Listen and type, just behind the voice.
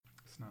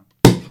now.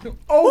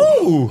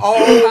 Oh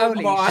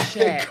Holy my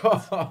shit.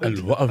 God. And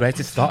what a way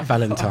to start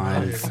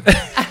Valentine's.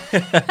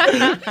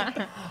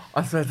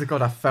 I swear to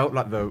God, I felt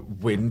like the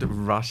wind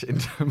rush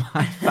into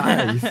my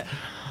face.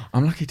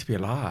 I'm lucky to be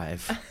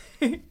alive.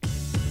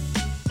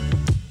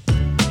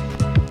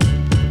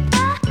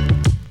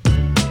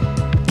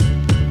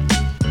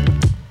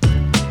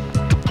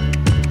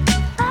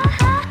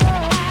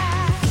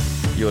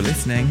 You're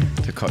listening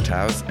to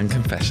Cocktails and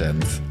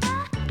Confessions.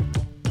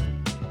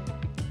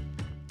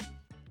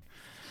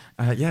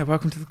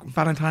 Welcome to the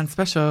Valentine's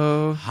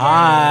special.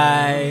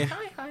 Hi.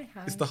 Hi.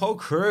 It's the whole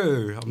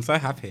crew. I'm so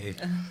happy.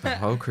 The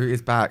whole crew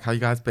is back. How you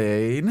guys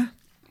been?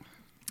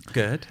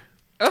 Good.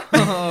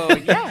 Oh,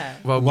 yeah.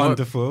 Well,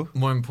 Wonderful.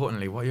 More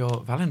importantly, what are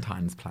your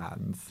Valentine's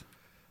plans?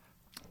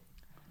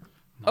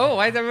 Oh,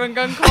 why is everyone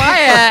gone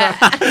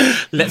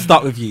quiet? Let's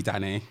start with you,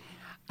 Danny.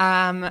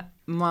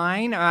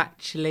 Mine are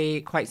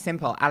actually quite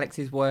simple. Alex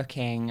is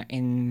working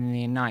in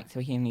the night, so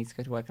he needs to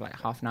go to work at like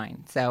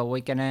 9:30. So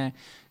we're gonna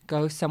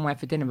go somewhere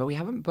for dinner, but we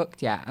haven't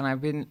booked yet.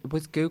 And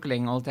was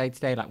Googling all day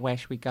today, like where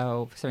should we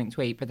go for something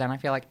to eat? But then I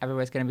feel like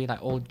everywhere's gonna be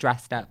like all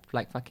dressed up,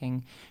 like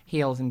fucking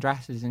heels and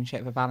dresses and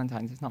shit for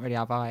Valentine's. It's not really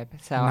our vibe.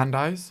 So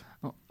Nando's?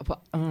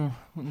 well,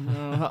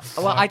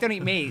 I don't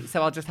eat meat,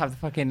 so I'll just have the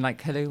fucking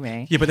like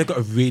halloumi. Yeah, but they've got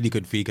a really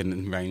good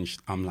vegan range,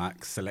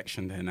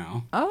 selection there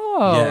now.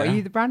 Oh, Yeah. are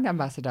you the brand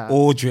ambassador?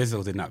 All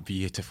drizzled in that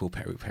beautiful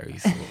peri-peri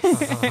sauce.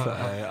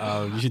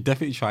 So, you should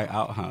definitely try it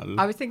out, hun.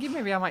 I was thinking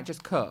maybe I might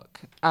just cook.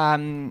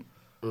 I'm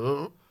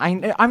a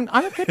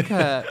good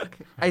cook.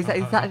 Is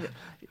that? Do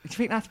you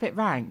think that's a bit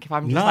rank? If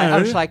I'm just like,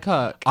 oh, shall I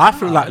cook? I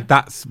feel like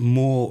that's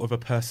more of a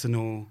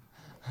personal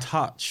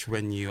touch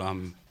when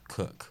you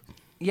cook.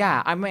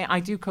 Yeah, I mean, I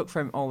do cook for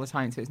him all the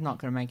time, so it's not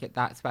going to make it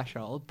that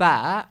special.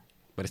 But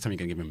By this time you're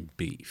going to give him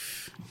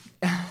beef.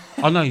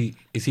 Oh, no.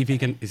 Is he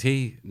vegan? Is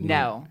he?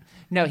 no,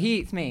 he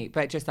eats meat,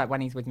 but just like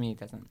when he's with me, he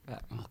doesn't.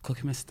 But Oh, cook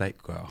him a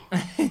steak, girl.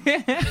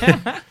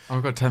 I've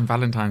got to turn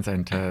Valentine's Day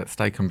into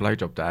steak and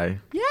blowjob day.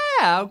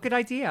 yeah, good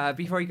idea.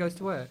 Before he goes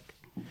to work,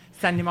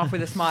 send him off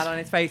with a smile on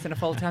his face and a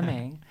full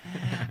tummy.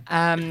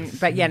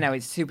 But yeah, no,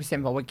 it's super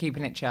simple. We're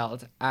keeping it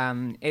chilled.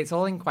 It's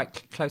all in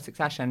quite close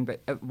succession,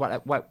 but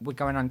what we're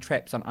going on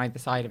trips on either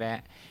side of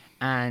it.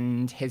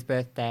 And his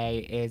birthday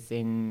is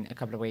in a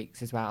couple of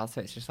weeks as well,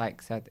 so it's just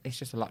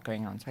a lot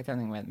going on. So I don't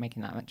think we're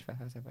making that much of a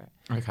fuss over it.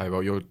 Okay,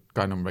 well, you're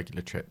going on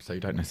regular trips, so you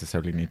don't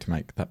necessarily need to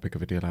make that big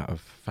of a deal out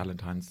of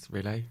Valentine's,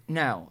 really.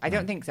 No, I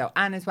don't think so.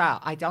 And as well,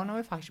 I don't know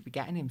if I should be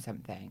getting him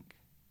something.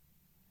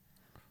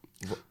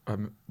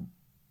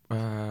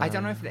 I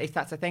don't know if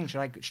that's a thing. Should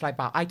I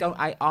buy?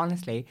 I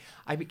honestly,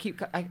 I've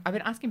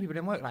been asking people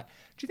in work, like,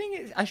 do you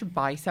think I should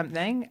buy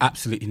something?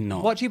 Absolutely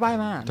not. What do you buy a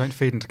man? Don't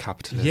feed into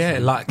capitalism. Yeah,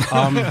 like,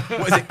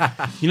 what is it?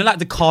 You know, like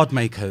the card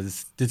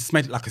makers, they just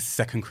made it like a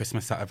second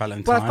Christmas out of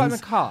Valentine's. Well, I've got him a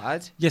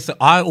card. Yeah, so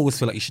I always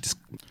feel like you should just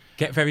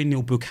get very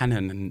Neil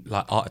Buchanan and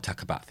like Art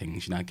Attack about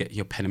things, you know, get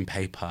your pen and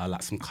paper,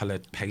 like some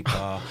coloured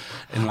paper.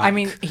 And like, I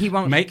mean, he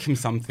won't make him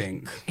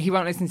something. He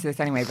won't listen to this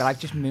anyway, but I've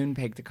just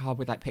moonpigged a card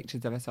with like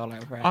pictures of us all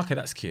over it. Okay,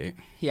 that's cute.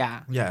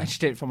 Yeah. I should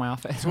do it for my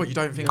office. So what, you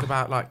don't think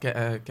about, like, get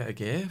a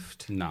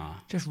gift? Nah.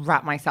 Just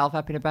wrap myself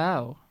up in a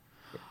bow.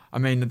 I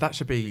mean, that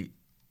should be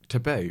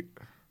to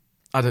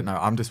I don't know.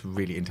 I'm just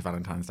really into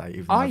Valentine's Day,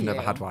 even though Are I've never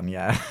you? had one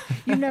yet.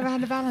 You've never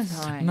had a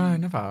Valentine? No,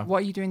 never.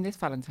 What are you doing this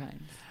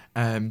Valentine's?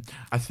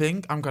 I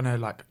think I'm going to,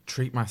 like,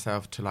 treat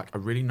myself to, like, a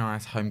really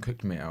nice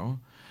home-cooked meal.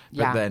 But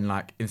Yeah. then,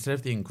 like, instead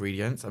of the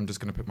ingredients, I'm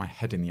just going to put my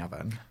head in the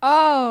oven.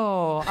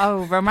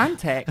 Oh,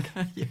 romantic.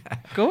 Yeah.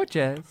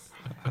 Gorgeous.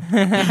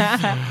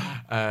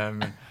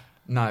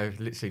 No,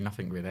 literally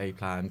nothing really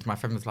planned. My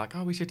friend was like,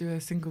 oh, we should do a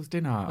singles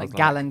dinner. I Like was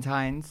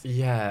Galentine's.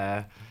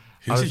 yeah.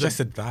 Who I was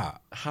suggested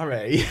that?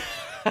 Harry.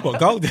 What,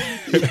 gold?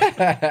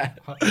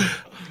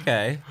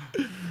 Okay.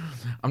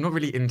 I'm not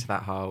really into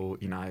that whole,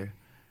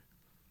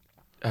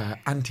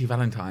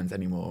 anti-Valentine's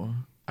anymore.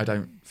 I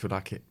don't feel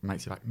like it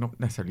makes you, like, not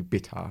necessarily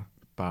bitter,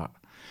 but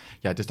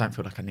yeah, I just don't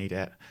feel like I need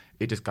it.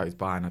 It just goes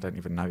by and I don't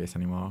even notice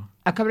anymore.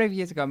 A couple of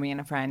years ago, me and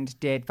a friend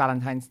did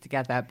Valentine's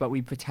together, but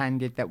we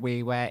pretended that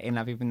we were in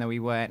love even though we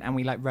weren't, and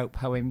we like wrote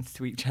poems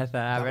to each other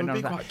and would all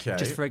be that, quite cute.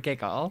 just for a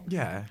giggle.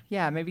 Yeah.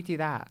 Yeah, maybe do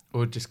that.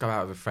 Or just go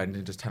out with a friend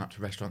and just turn up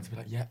to restaurants and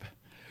be like, yep,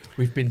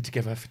 we've been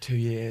together for 2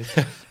 years.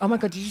 Oh my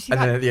God, did you see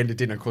And that? then at the end of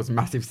dinner, cause a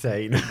massive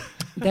scene.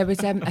 There was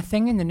a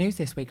thing in the news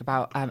this week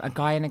about a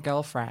guy and a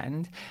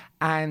girlfriend,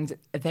 and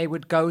they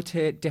would go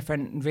to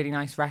different really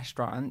nice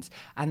restaurants,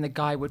 and the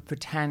guy would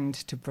pretend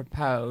to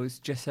propose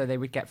just so they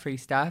would get free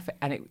stuff,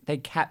 and they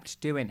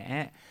kept doing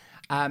it,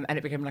 and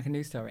it became like a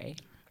news story.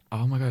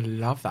 Oh my God, I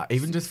love that.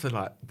 Even just for,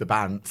 like, the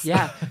bands.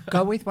 Yeah,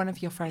 go with one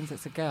of your friends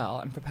that's a girl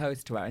and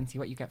propose to her and see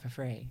what you get for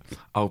free.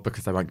 Oh,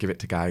 because they won't give it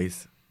to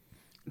gays.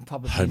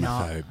 Probably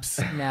Homophobes.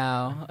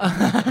 not.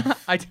 No.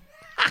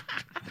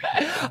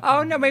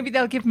 Oh no, maybe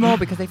they'll give more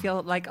because they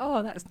feel like,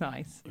 oh, that's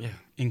nice. Yeah,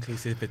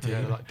 inclusivity.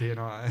 Yeah, like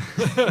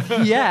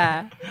D&I.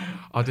 Yeah.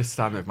 I'll just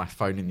stand there with my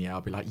phone in the air.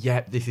 I'll be like,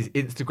 yep, this is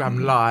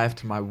Instagram Live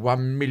to my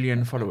 1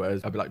 million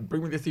followers. I'll be like,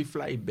 bring me the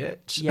souffle,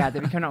 bitch. Yeah,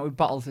 they'll be coming out with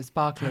bottles with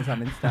sparklers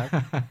on and stuff.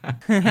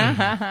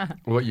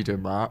 What are you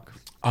doing, Mark?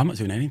 I'm not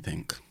doing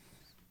anything.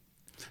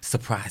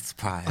 Surprise,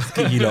 surprise.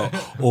 You know,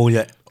 all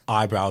your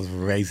eyebrows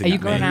raising Are you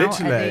at going me. out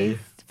Literally. at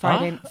least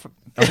Friday?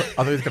 I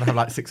thought he was going to have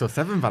like 6 or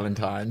 7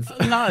 Valentines.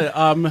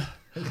 No,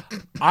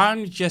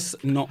 I'm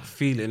just not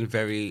feeling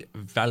very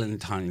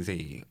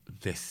Valentine's-y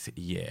this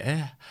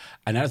year,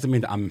 and that doesn't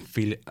mean that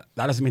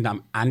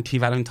I'm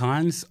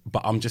anti-Valentine's,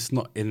 but I'm just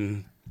not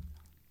in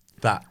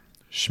that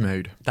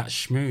Schmood.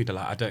 schmood.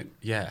 Like I don't,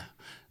 yeah.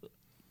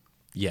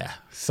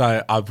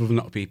 So I will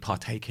not be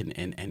partaking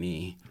in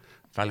any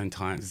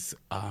Valentine's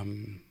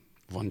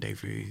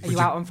rendezvous. Are you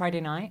out on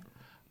Friday night?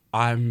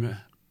 I'm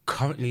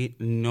currently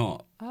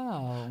not.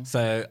 Oh.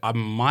 So I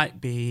might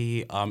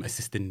be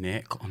assisting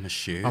Nick on the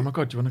shoot. Oh my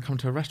God, do you want to come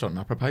to a restaurant and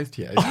I propose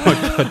to you?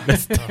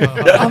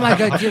 Oh my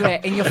God, do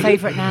it in your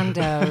favourite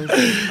Nando's.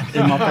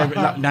 In my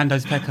favourite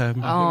Nando's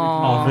Peckham.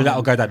 Oh.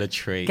 That'll go down a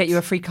treat. Get you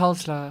a free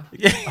coleslaw.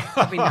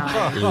 That'd be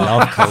nice.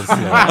 Love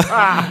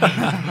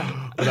coleslaw.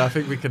 But I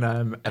think we can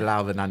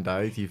allow the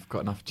Nando's. You've got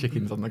enough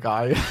chickens on the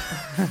go.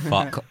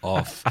 Fuck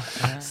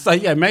off. So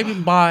yeah, maybe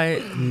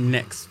by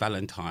next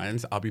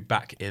Valentine's I'll be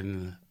back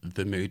in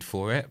the mood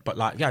for it. But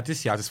like, yeah,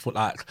 this year I just thought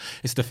like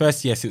it's the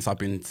first year since I've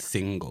been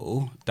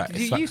single that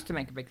You it's like, used to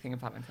make a big thing of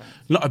Valentine's.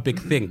 not a big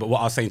thing. But what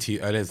I was saying to you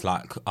earlier is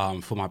like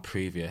for my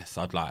previous,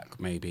 I'd like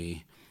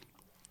maybe.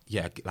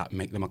 Yeah, like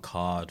make them a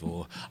card,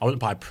 or I wouldn't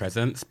buy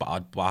presents, but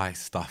I'd buy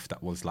stuff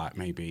that was like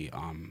maybe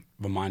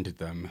reminded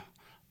them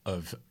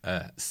of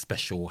a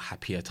special,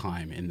 happier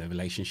time in the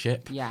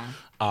relationship. Yeah.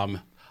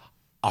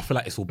 I feel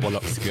like it's all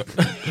bollocks. To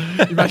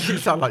be You make it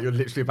sound like you're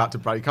literally about to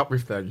break up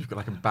with them. You've got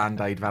like a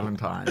Band-Aid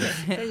Valentine.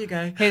 there you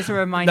go. Here's a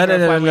reminder of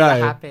when we were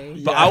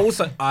happy. But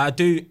I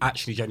do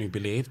actually genuinely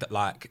believe that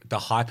like the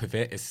hype of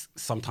it is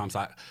sometimes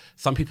like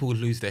some people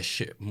lose their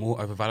shit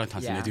more over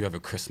Valentine's than Yeah. they do over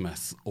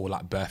Christmas or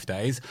like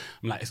birthdays.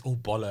 I'm like, it's all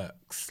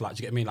bollocks. Like,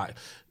 do you get me? Like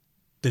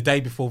the day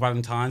before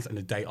Valentine's and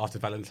the day after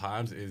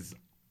Valentine's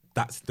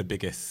that's the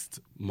biggest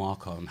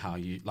marker on how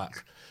you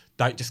like.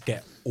 Don't just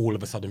get all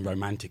of a sudden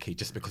romantic-y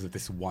just because of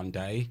this one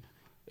day.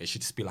 It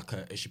should just be like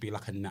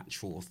a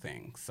natural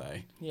thing. So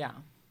Yeah.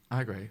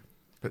 I agree.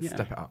 But Yeah.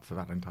 step it up for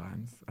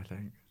Valentine's, I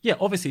think. yeah,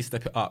 obviously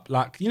step it up.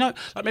 Like, you know,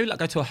 like maybe like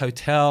go to a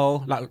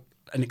hotel, like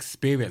an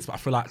experience. But I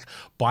feel like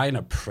buying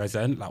a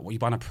present, like what are you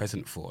buying a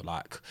present for?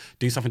 Like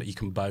do something that you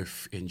can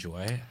both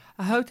enjoy.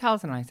 A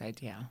hotel's a nice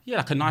idea. Yeah,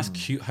 like a nice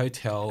cute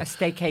hotel. A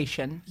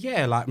staycation.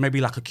 Yeah, like maybe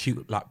like a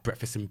cute like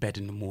breakfast in bed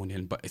in the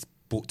morning, but it's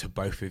brought to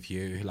both of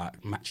you,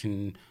 like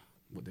matching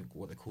what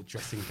they call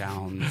dressing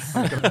gowns,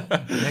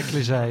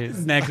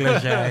 Negligees.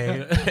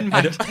 negligee.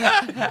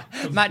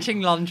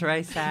 Matching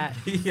lingerie set.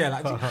 Yeah,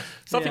 like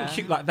something Yeah.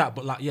 cute like that.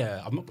 But like,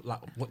 yeah, I'm not like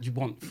what do you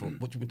want for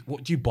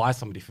what do you buy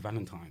somebody for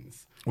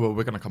Valentine's? Well,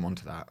 we're going to come on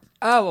to that.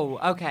 Oh,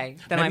 okay.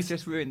 Then Maybe I've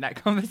just ruined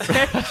that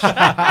conversation.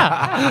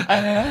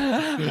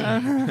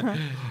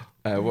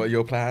 What are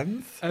your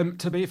plans?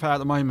 To be fair, at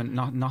the moment,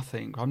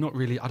 nothing. I don't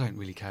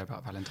really care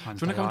about Valentine's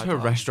Do you Day. want to come to a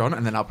either. restaurant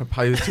and then I'll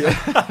propose to you?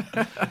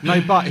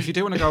 No, but if you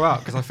do want to go out,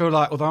 because I feel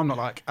like, although I'm not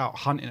like out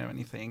hunting or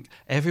anything,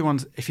 if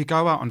you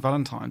go out on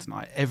Valentine's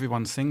night,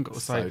 everyone's single.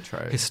 So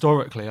true.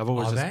 Historically, I've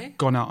always Are just they?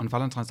 gone out on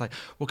Valentine's Day.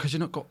 Well, because you've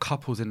not got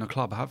couples in the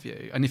club, have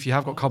you? And if you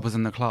have got couples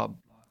in the club,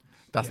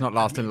 That's not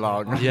lasting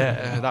long.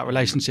 yeah, that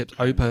relationship's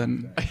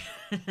open.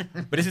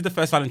 But this is the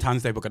first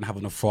Valentine's Day we're going to have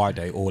on a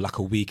Friday or like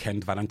a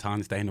weekend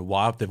Valentine's Day in a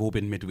while. They've all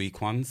been midweek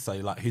ones. So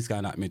like, who's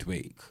going out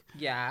midweek?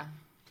 Yeah.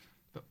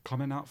 But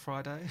coming out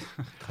Friday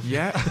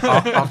Yeah.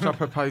 After I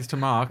propose to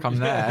Mark, I'm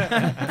there.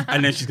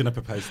 And then she's going to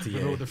propose to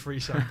with all you. the free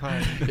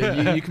champagne.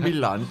 Yeah, you can be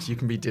lunch, you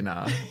can be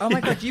dinner. Oh my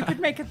God, you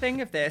could make a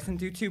thing of this and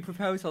do 2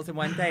 proposals in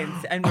one day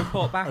and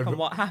report back on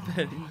what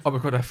happened. Oh my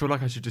God, I feel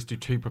like I should just do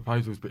 2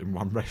 proposals but in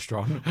one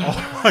restaurant.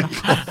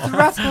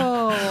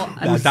 Thruple.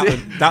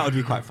 Yeah, that would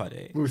be quite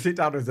funny. We'll sit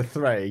down as a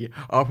 3,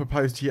 I'll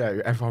propose to you,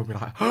 everyone will be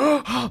like,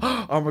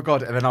 oh my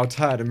God, and then I'll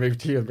turn and move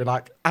to you and be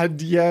like, and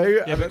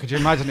you? Yeah, but could you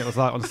imagine it was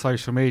like on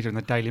social media and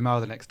the Daily Mail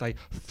the next day,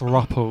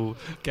 thruple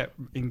get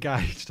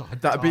engaged?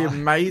 I'd That'd be die.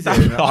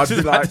 amazing. I I'd was be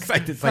just about like, to say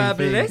the same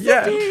thing.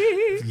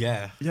 Publicity.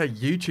 yeah, Yeah. yeah,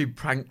 YouTube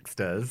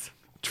pranksters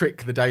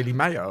trick the Daily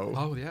Mail.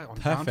 Oh yeah, I'm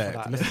down for Perfect.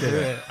 that.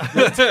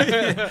 Let's do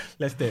it.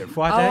 Let's do it.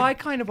 Friday. Oh, I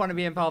kind of want to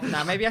be involved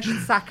now. Maybe I should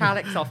sack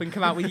Alex off and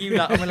come out with you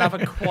lot and we'll have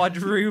a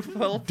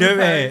quadruple Do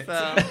it.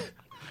 proposal.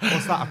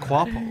 What's that? A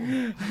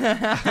quapple?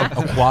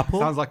 a quapple.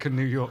 Sounds like a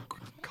New York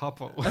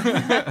couple.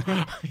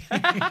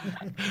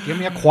 Give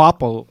me a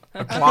quapple.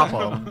 A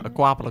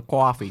quapple of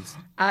coffees.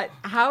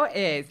 How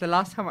is the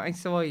last time I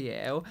saw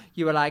you?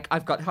 You were like,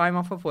 I've got time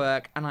off of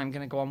work and I'm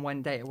going to go on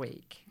 1 day a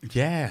week.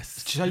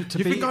 Yes. You've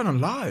been going on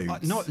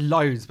loads. Not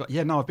loads, but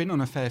yeah, no, I've been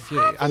on a fair few.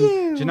 Have And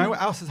you? do you know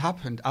what else has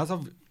happened? As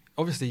I've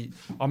obviously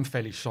I'm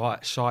fairly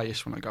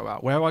shyish when I go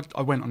out. Where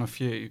I went on a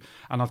few,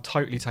 and I've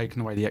totally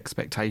taken away the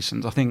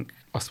expectations. I think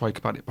I spoke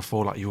about it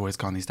before. Like, you always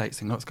go on these dates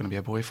thinking, oh, it's going to be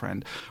a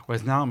boyfriend.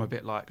 Whereas now I'm a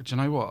bit like, do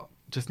you know what?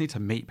 Just need to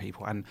meet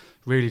people and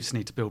really just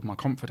need to build my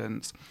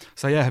confidence.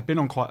 So yeah, I've been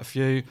on quite a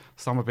few.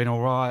 Some have been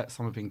all right,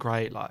 some have been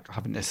great. Like, I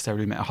haven't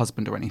necessarily met a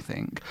husband or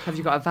anything. Have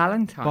you got a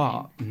Valentine?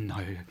 But no,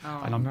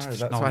 and I'm No,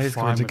 just that's no, why I'm he's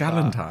fine called a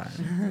with that.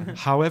 Galentine.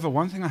 However,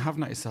 one thing I have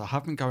noticed is I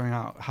have been going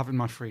out, having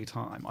my free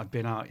time. I've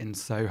been out in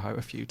Soho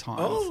a few times.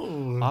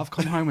 Oh. I've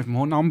come home with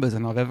more numbers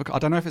than I've ever. I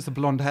don't know if it's the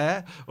blonde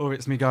hair or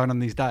it's me going on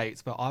these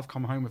dates, but I've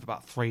come home with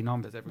about 3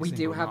 numbers every we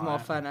single do have night. more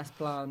fun as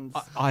blondes.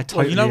 I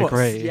totally you know what?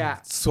 agree. Yeah.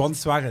 Swan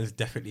Swagger is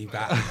definitely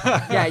back.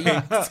 Yeah,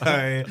 you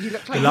So You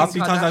look the like last Kim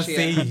few times I've Kardashian.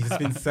 seen you, he's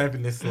been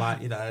serving this, like,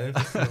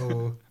 this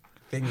little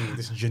thingy,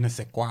 this je ne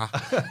sais quoi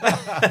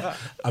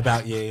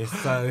about you.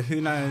 So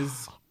who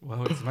knows?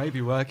 Well, it's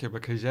maybe working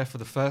because, for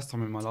the first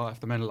time in my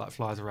life, the men are like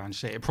flies around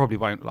shit. It probably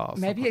won't last.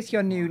 Maybe it's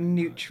your new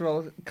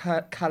neutral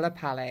colour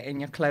palette in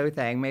your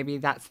clothing. Maybe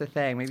that's the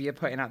thing. Maybe you're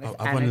putting out this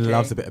Everyone energy.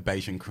 loves a bit of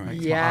Bayesian correct.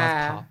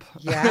 Yeah, Art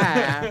pup.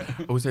 yeah.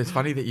 Also, it's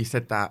funny that you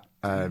said that,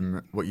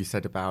 what you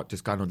said about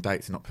just going on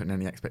dates and not putting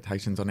any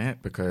expectations on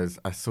it, because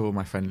I saw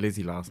my friend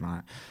Lizzie last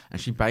night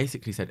and she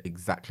basically said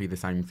exactly the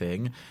same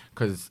thing,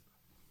 because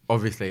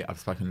obviously I've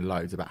spoken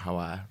loads about how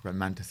I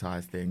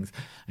romanticize things,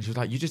 and she was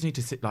like, you just need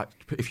to sit, like,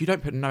 if you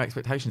don't put no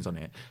expectations on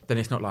it, then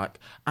it's not like,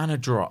 and a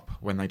drop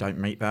when they don't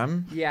meet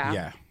them. Yeah.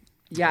 Yeah.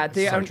 Yeah,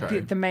 So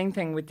true. the main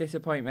thing with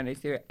disappointment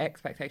is the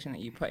expectation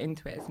that you put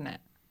into it, isn't it?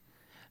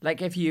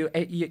 Like, if you're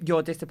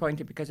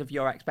disappointed because of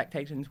your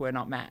expectations were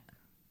not met.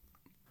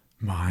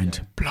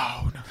 Mind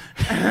blown.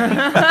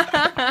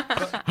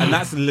 And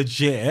that's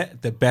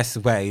legit the best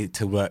way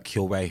to work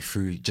your way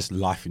through just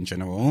life in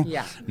general.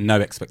 Yeah. No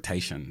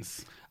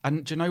expectations.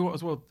 And do you know what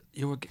as well?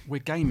 We're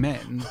gay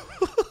men.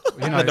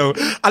 I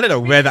don't know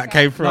where that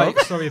came from. Like,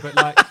 sorry, but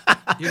like,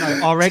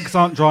 our eggs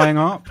aren't drying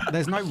up.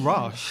 There's no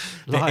rush.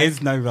 There Like,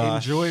 is no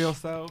rush. Enjoy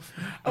yourself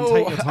and Oh,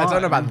 take your time. I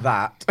don't know about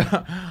that.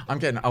 I'm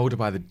getting older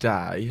by the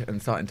day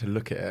and starting to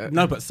look at it.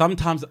 No, but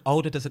sometimes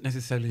older doesn't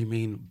necessarily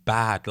mean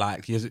bad.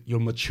 Like, you're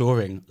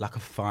maturing like a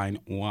fine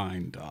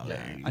wine,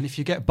 darling. And if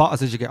you get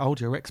butters as you get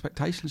older, your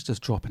expectations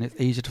just drop and it's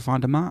easier to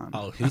find a man.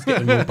 Oh, who's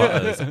getting more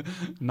butters?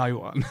 No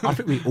one. I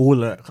think we all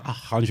look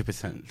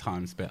 100%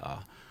 times better.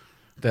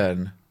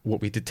 Then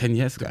What we did 10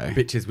 years ago.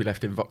 bitches we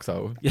left in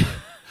Vauxhall. Yeah.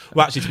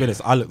 Well, actually, to be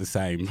honest, I look the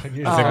same. As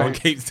everyone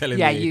keeps telling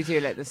Yeah, me. you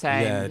do look the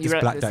same. Yeah, you just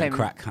look black the don't same.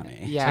 crack, honey.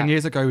 Yeah. 10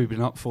 years ago, we've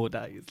been up 4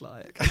 days.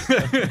 Like,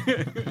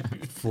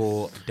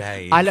 4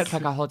 days. I look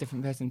like a whole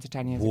different person to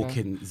 10 years ago.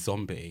 walking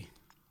zombie.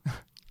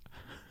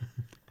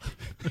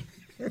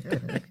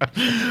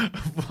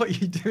 What are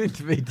you doing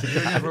to me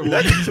today? Every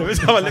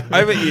time I look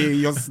over at you,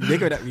 you're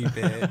sniggering at me,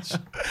 bitch.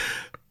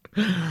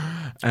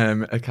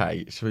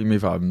 Okay, shall we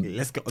move on?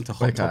 Let's get on to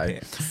hot Okay.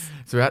 topics.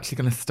 So we're actually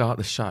going to start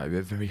the show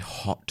with very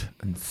hot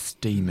and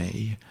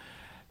steamy,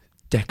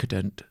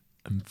 decadent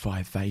and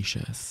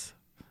vivacious,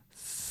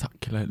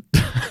 succulent.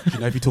 You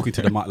know, if you're talking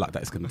to the mic like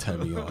that, it's going to turn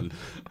me on.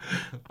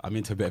 I'm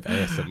into a bit of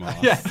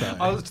ASMR. yeah, so.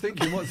 I was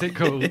thinking, what's it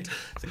called?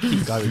 So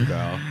keep going,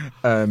 girl.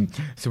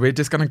 So we're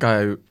just going to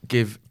go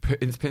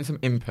put in some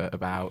input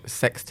about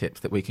sex tips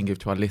that we can give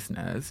to our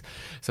listeners.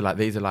 So like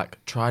these are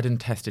like tried and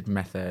tested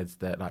methods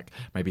that like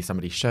maybe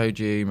somebody showed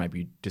you, maybe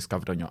you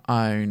discovered on your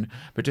own,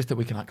 but just that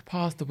we can like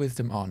pass the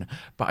wisdom on.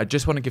 But I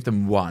just want to give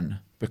them one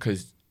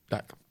because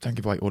like don't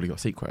give away all of your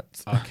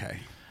secrets. Okay.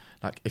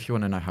 Like if you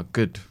want to know how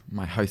good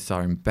my hosts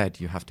are in bed,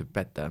 you have to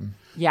bed them.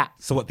 Yeah.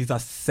 So what, these are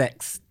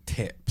sex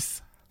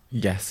tips?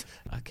 Yes.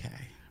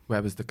 Okay.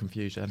 Where was the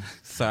confusion?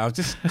 So I was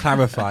just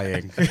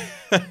clarifying.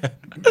 I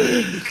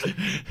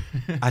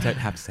don't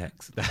have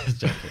sex. I was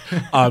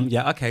joking.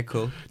 Yeah, okay,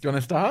 cool. Do you want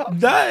to start?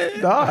 No.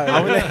 No.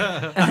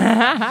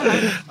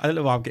 I don't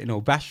know why I'm getting all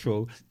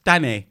bashful.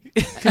 Danny.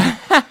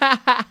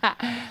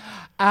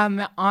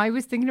 I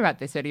was thinking about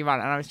this earlier on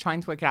and I was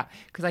trying to work it out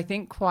because I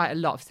think quite a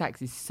lot of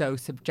sex is so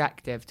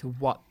subjective to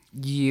what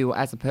you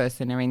as a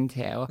person are into.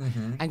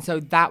 Mm-hmm. And so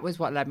that was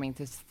what led me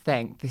to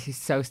think, this is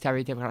so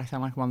stereotypical, I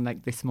sound like one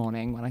like this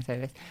morning when I say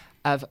this,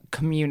 of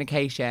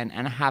communication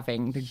and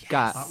having the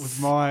guts. That was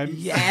mine.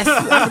 Yes,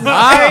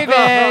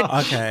 David.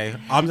 Okay,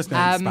 I'm just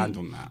going to expand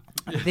on that.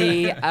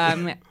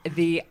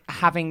 The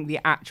having the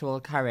actual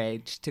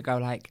courage to go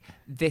like,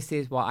 this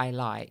is what I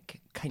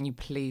like. Can you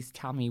please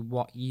tell me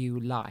what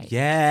you like?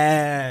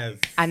 Yes.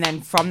 And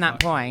then from that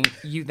point,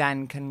 you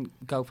then can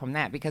go from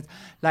there because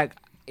like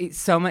it's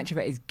so much of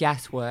it is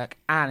guesswork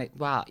and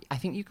I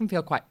think you can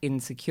feel quite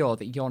insecure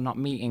that you're not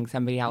meeting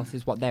somebody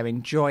else's what they're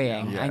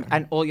enjoying. Yeah.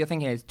 And all you're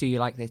thinking is, do you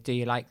like this? Do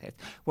you like this?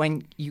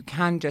 When you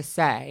can just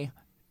say,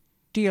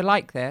 do you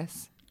like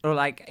this? Or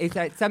like, is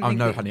that something?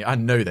 Oh no, honey, I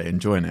know they're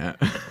enjoying it.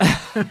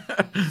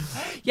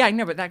 Yeah, I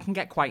know, but that can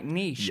get quite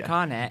niche, Yeah.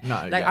 can't it? No,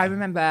 like yeah. I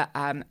remember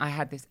I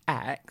had this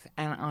ex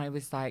and I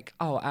was like,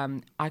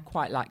 I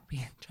quite like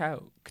being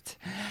choked.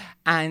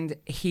 And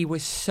he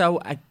was so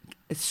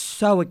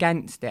so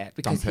against it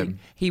because Dump him.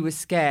 he was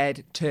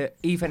scared to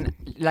even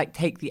like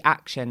take the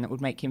action that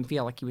would make him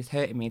feel like he was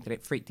hurting me, that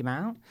it freaked him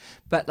out.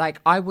 But like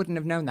I wouldn't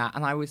have known that,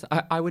 and I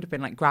would have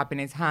been like grabbing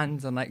his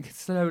hands and like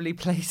slowly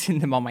placing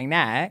them on my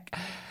neck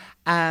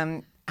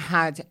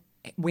had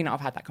we not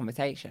have had that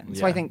conversation.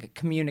 So I Yeah. think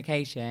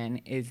communication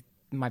is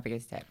my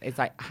biggest tip. It's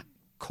like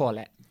call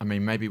it. I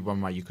mean, maybe one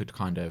way you could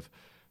kind of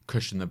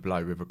cushion the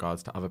blow with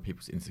regards to other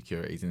people's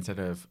insecurities, instead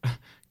of,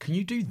 can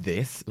you do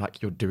this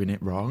like you're doing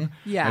it wrong?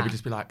 Yeah. Maybe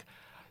just be like,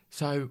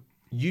 so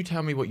you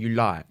tell me what you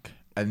like,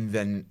 and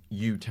then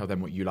you tell them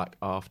what you like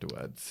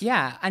afterwards.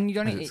 Yeah, and you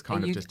don't. And it's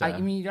kind of just I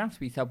mean, you don't have to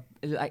be so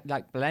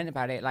like blunt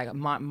about it. Like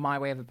my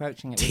way of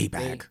approaching it. would be-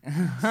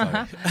 Teabag.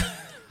 Sorry.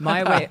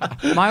 my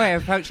way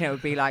of approaching it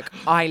would be like,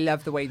 I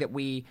love the way that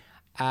we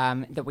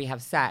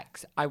have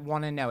sex. I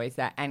want to know, is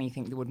there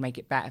anything that would make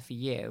it better for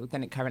you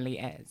than it currently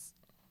is?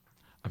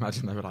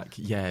 Imagine they were like,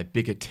 yeah,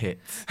 bigger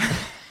tits.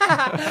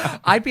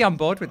 I'd be on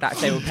board with that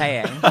if they were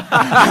paying.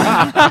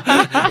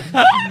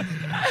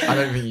 I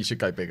don't think you should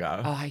go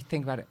bigger. Oh, I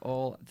think about it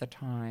all the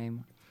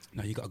time.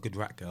 No, you got a good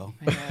rat, girl.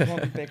 I know, I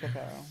want to be bigger,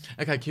 girl.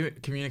 Okay,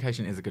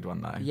 communication is a good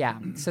one though. Yeah,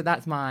 so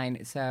that's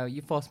mine. So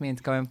you forced me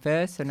into going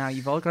first, so now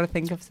you've all got to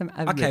think of some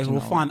original. Okay,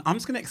 well, fine. I'm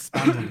just going to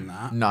expand on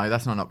that. No,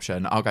 that's not an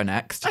option. I'll go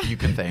next. You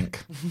can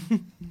think.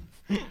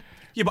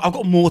 Yeah, but I've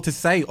got more to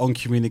say on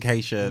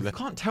communication. You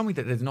can't tell me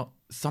that there's not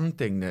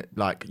something that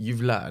like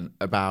you've learned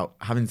about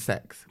having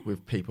sex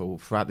with people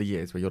throughout the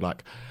years where you're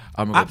like,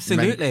 oh my God,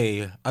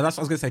 Absolutely. And that's what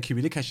I was going to say,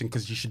 communication,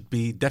 because you should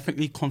be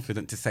definitely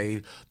confident to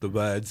say the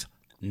words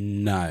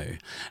no.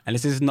 And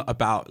this is not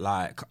about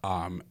like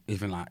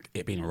even like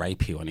it being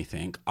rapey or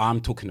anything.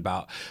 I'm talking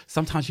about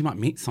sometimes you might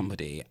meet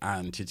somebody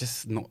and you're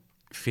just not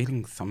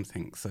feeling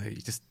something. So you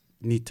just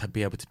need to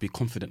be able to be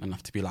confident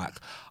enough to be like,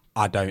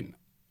 I don't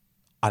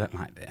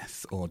like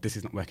this, or this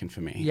is not working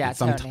for me. Yeah, And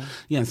totally.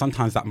 Yeah, and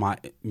sometimes that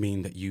might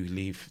mean that you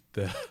leave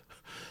the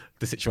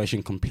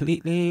situation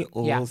completely,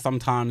 or Yeah.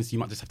 sometimes you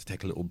might just have to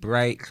take a little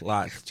break.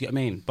 Like, do you get what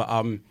I mean? But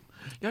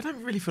yeah, I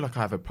don't really feel like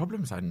I have a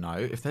problem saying no.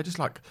 If they're just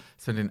like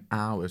spending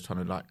hours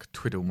trying to like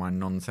twiddle my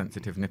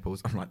non-sensitive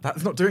nipples, I'm like,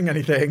 that's not doing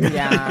anything.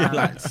 Yeah.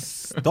 like,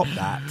 stop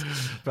that.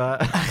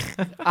 But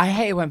I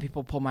hate it when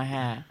people pull my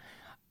hair.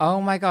 Oh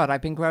my God,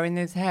 I've been growing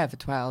this hair for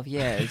 12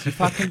 years. You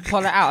fucking pull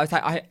it out. I was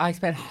like, I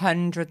spent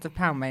hundreds of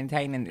pounds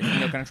maintaining this and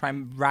you're going to try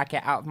and rag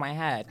it out of my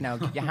head. No,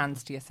 keep your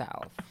hands to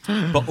yourself.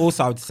 But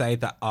also, I would say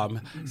that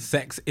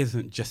sex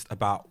isn't just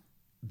about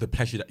the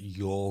pleasure that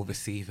you're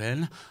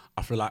receiving.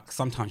 I feel like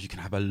sometimes you can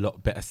have a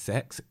lot better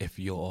sex if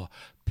you're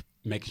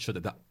making sure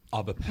that the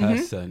other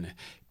person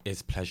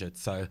is pleasured.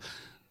 So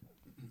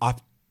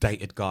I've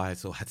dated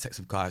guys or had sex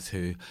with guys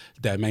who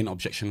their main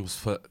objection was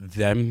for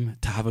them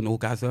to have an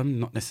orgasm,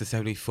 not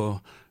necessarily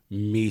for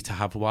me to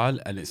have one.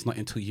 And it's not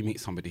until you meet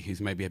somebody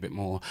who's maybe a bit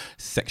more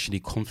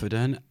sexually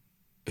confident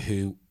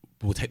who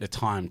will take the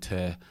time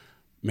to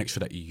make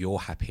sure that you're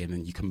happy, and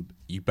then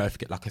you both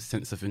get like a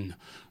sense of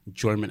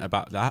enjoyment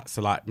about that.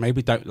 So like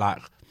maybe don't like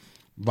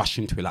rush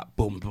into it like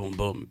boom, boom,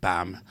 boom,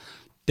 bam.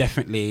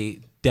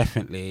 Definitely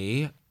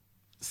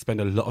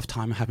spend a lot of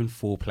time having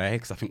foreplay,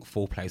 because I think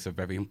foreplay is a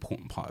very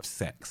important part of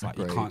sex. Like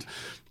Agreed. you can't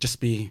just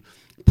be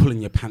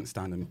pulling your pants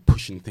down and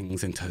pushing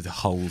things into the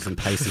holes and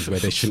places where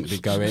they shouldn't be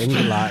going.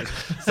 Like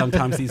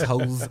sometimes these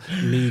holes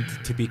need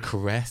to be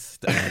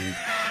caressed and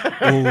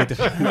all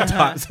different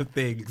types of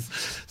things.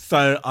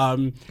 So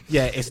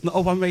yeah, it's not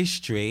a one-way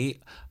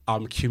street.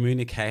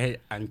 Communicate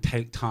and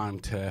take time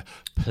to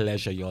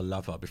pleasure your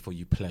lover before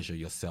you pleasure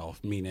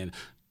yourself, meaning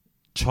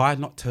try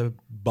not to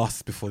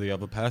bust before the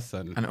other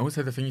person. and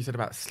also the thing you said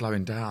about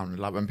slowing down,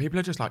 like when people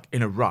are just like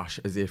in a rush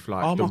as if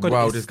like Oh the my God,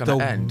 world it's is going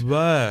to the end.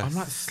 worst. I'm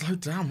like, slow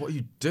down. What are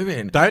you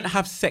doing? Don't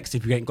have sex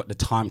if you ain't got the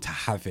time to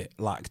have it.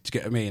 Like, do you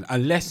get what I mean?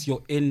 Unless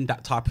you're in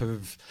that type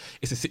of,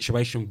 it's a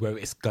situation where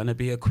it's gonna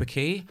be a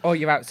quickie. Or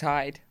you're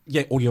outside.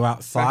 Yeah, or you're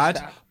outside.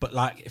 Fresh out. But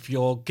like, if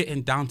you're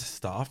getting down to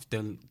stuff,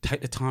 then take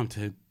the time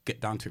to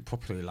get down to it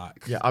properly.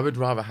 Like, Yeah, I would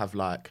rather have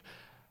like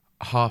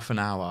half an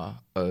hour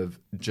of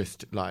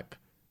just like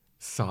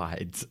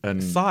sides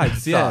and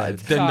Sides, yeah.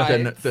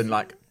 than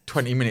like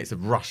 20 minutes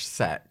of rush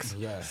sex.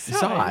 Yeah.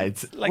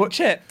 Sides. Like What-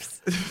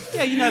 chips.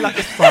 yeah, you know, like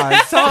it's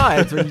fine.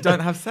 sides when you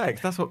don't have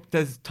sex. That's what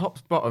there's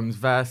tops, bottoms,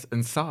 verse,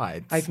 and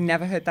sides. I've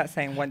never heard that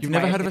saying once. You've in my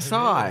never heard of a existence.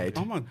 side?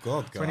 Oh my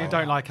God, girl. When you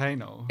don't like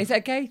anal. Is it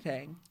a gay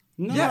thing?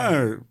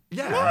 No.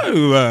 Yeah.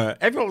 No.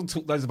 Everyone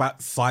talk those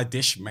about side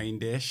dish, main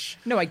dish.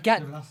 No, I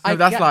get. No, I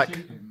that's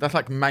get, that's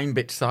like main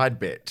bitch, side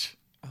bitch.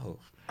 Oh.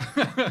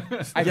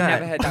 I've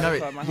never heard that no,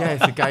 before in my yeah, whole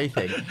it's a gay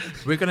thing.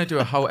 We're gonna do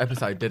a whole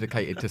episode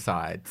dedicated to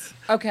sides.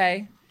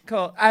 Okay,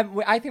 cool.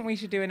 I think we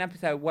should do an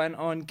episode, one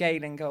on gay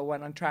lingo,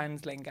 one on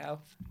trans lingo.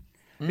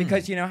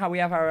 Because you know how we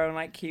have our own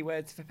like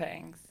keywords for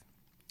things.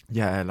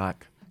 Yeah,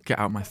 like get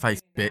out my face,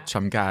 bitch.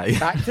 I'm gay.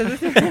 Back to the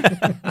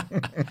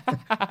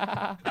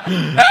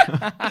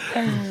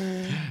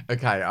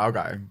Okay, I'll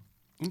go.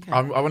 Okay.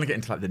 I want to get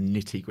into like the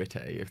nitty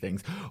gritty of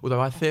things.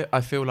 Although I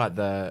feel like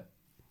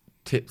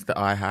tips that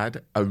I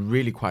had are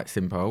really quite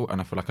simple,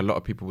 and I feel like a lot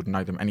of people would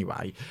know them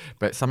anyway.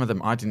 But some of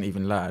them I didn't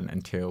even learn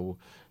until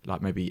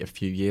like maybe a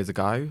few years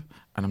ago,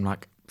 and I'm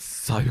like,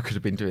 so could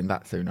have been doing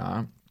that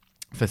sooner.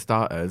 For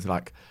starters,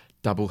 like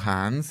double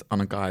hands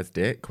on a guy's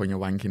dick when you're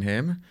wanking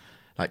him,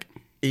 like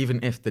even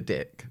if the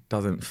dick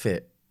doesn't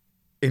fit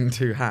in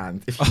two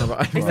hands, if you know what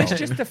I mean. Is this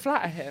just to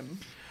flatter him?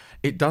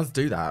 It does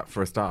do that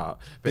for a start.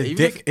 But The even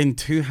dick in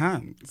two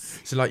hands.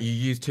 so like you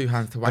use two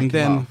hands to wank And him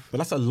then, off. but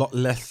that's a lot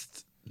less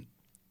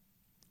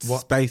What?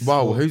 space.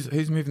 Whoa, for-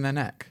 who's moving their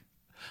neck?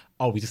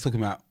 Oh, we're just talking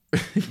about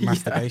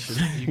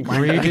masturbation.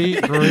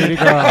 Greedy girl.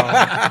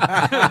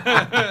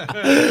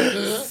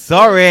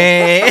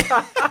 Sorry.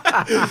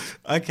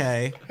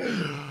 Okay.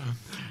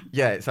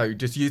 Yeah, so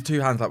just use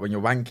two hands like when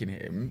you're wanking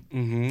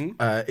him,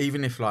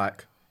 even if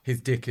like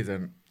his dick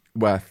isn't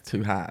worth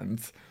two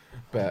hands,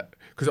 but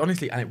because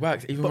honestly, and it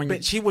works even when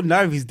But she would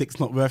know his dick's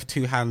not worth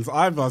two hands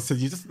either, so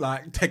you're just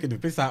like taking the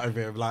piss out of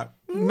him, like,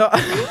 no,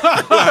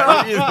 like what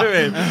are you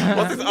doing?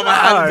 What's this other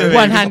hand doing?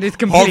 One hand is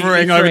completely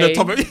hovering over the free.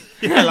 top of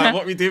yeah, like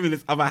what are we doing with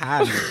this other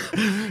hand?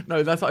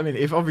 no, that's what I mean.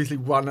 If obviously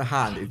one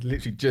hand is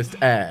literally just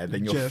air,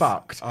 then you're Just-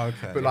 fucked.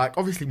 okay. But like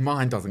obviously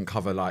mine doesn't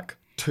cover like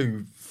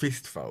two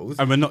fistfuls.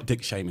 And we're not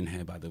dick shaming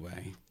here, by the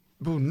way.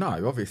 Well,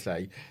 no,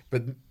 obviously,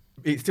 but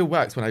it still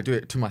works when I do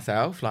it to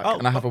myself, like,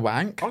 and I have a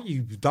wank. Oh,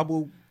 you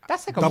double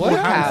That's like a hand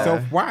workout.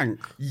 self wank.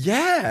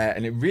 Yeah,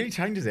 and it really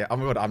changes it. Oh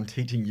my god, I'm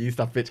teaching you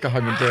stuff, bitch. Go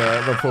home and do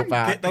a report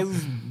back. Get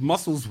those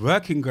muscles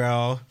working,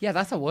 girl. Yeah,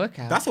 that's a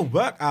workout. That's a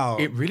workout.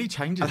 It really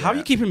changes. And how it. are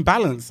you keeping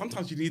balance?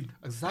 Sometimes you need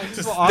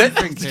Exactly to what I'm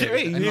steady- thinking.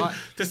 you And need like,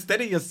 to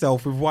steady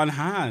yourself with one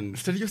hand.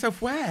 Steady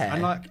yourself where?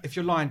 and like, if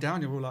you're lying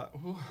down, you're all like,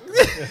 "Ooh."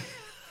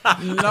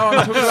 no,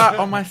 I'm talking about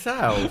on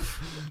myself.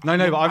 no,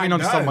 but I mean I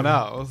on know. someone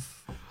else.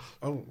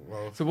 Oh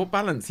well. So what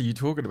balance are you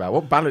talking about?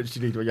 What balance do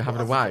you need when you're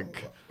having a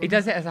wank? He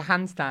does it as a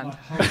handstand.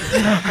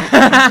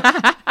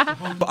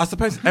 But I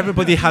suppose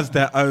everybody has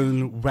their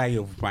own way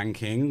of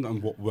wanking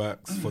and what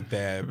works for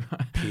their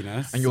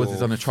penis. And yours or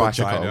is on a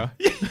tricycle.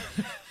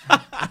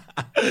 vagina.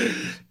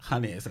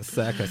 Honey, it's a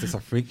circus. It's a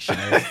freak show.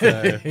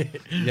 So,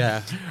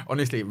 yeah.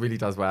 Honestly, it really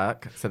does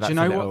work. So that's Do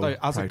you a know what little though?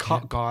 As a pro cut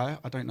tip. guy,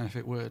 I don't know if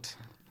it would.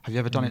 Have you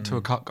ever done it to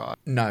a cut guy?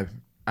 No,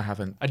 I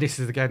haven't. And this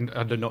is again,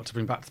 not to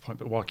bring back to the point,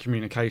 but why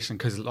communication?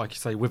 Because, like you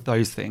say, with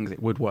those things,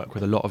 it would work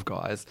with a lot of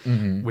guys.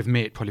 With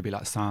me, it'd probably be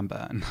like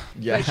sunburn.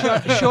 Yeah.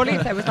 Surely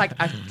if there was like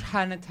a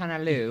ton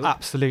of lube.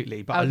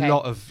 Absolutely, but Okay. a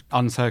lot of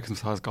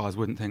uncircumcised guys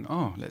wouldn't think,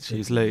 "Oh, let's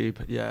use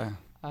lube." Yeah,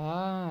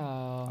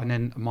 Oh. and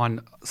then mine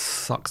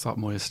sucks up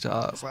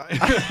moisture. It's like,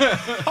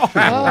 Oh.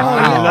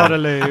 a lot of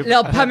lube,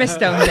 Little pumice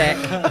stone dick.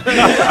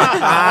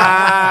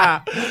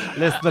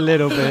 just a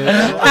little bit.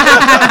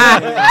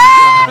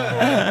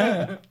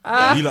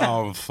 You lot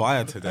are on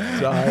fire today.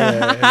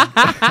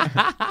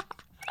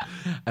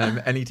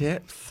 Any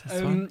tips?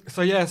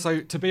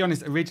 So to be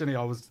honest, originally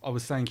I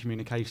was saying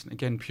communication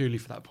again purely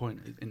for that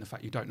point in the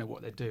fact you don't know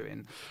what they're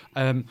doing.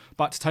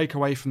 But to take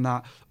away from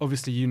that,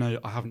 obviously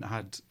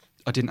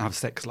I didn't have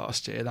sex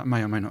last year. That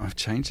may or may not have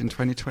changed in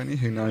 2020.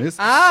 Who knows?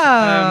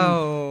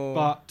 Oh.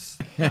 But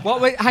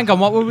Hang on,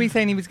 what were we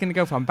saying he was going to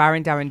go from?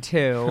 Baron Darren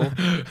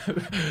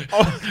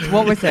 2.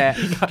 What was it?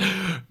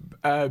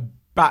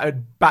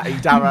 Battered Batty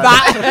Darren.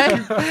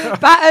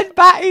 Battered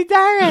Batty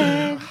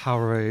Darren. how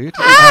rude.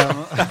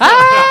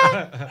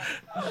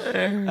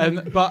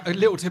 But a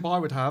little tip I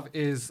would have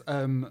is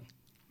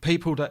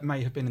people that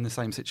may have been in the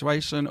same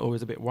situation or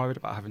is a bit worried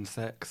about having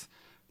sex.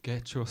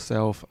 Get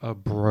yourself a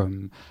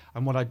broom.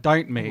 And what I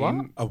don't mean...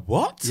 What? A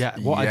what? Yeah,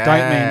 what I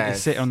don't mean is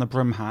Yes. sit on the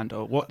broom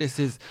handle. What this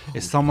is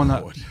someone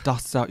that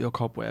dusts out your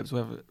cobwebs,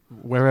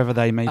 wherever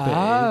they may be.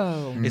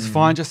 Oh. Is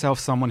find yourself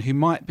someone who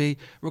might be...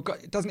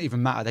 It doesn't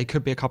even matter. They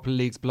could be a couple of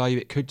leagues below you.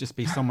 It could just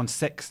be someone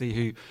sexy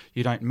who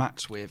you don't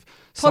match with.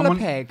 Pull a Someone,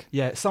 pig.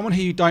 Yeah, someone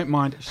who you don't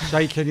mind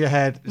shaking your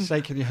head,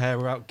 shaking your hair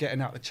without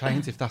getting out the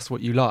chains if that's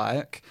what you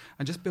like,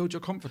 and just build your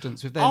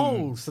confidence with them.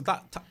 Oh, so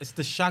it's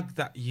the shag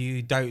that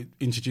you don't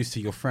introduce to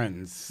your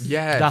friends.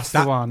 Yes. That's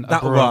that- the one. a that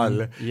broom.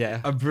 one.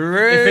 Yeah. A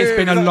broom. If it's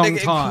been a long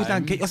It comes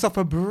down, time. get yourself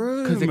a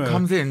broom. Because it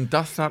comes in,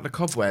 dusts out the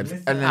cobwebs,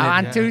 and then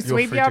I want to you're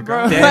sweep free your to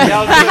go.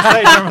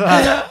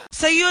 broom.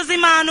 So you's the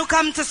man who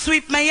come to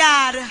sweep my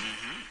yard.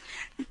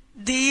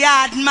 The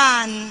yard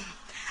man.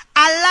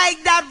 I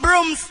like that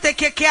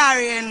broomstick you're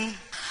carrying.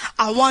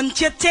 I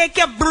want you to take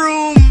your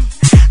broom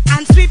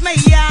and sweep my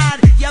yard.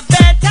 You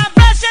better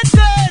brush it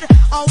good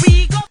or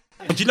we go.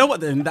 But you know what?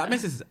 Then that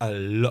means there's a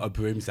lot of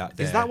brooms out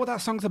there. Is that what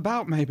that song's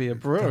about? Maybe a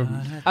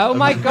broom. Oh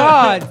my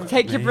God.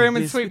 Take your broom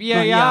and sweep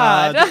your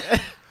yard.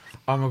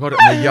 Oh my god,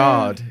 and the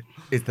yard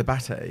is the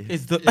batty.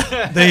 Is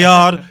the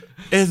yard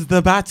is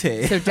the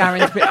batty? So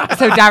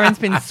Darren's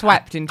been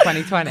swept in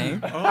 2020.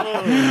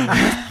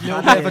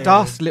 Little bit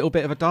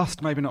of a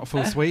dust, maybe not a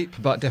full sweep,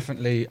 but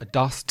definitely a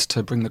dust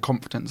to bring the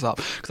confidence up.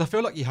 Because I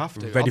feel like you have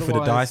to. Ready for the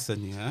Otherwise,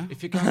 Dyson, yeah?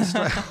 If you're going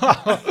straight,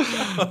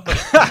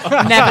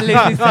 Never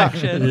loses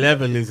section.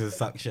 Never loses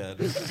suction.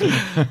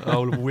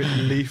 old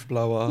leaf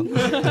blower.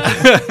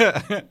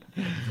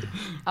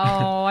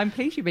 Oh, I'm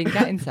pleased you've been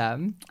getting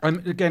some.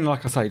 And again,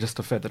 like I say, just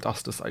to feather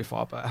duster so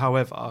far. But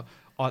however,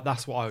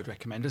 that's what I would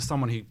recommend. As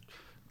someone who,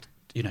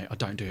 I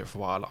don't do it for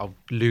a while, I'll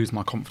lose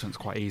my confidence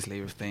quite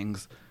easily with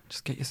things.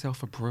 Just get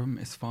yourself a broom.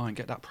 It's fine.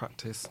 Get that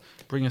practice.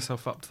 Bring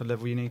yourself up to the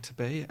level you need to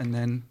be, and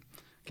then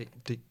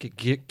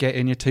get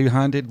in your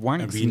two-handed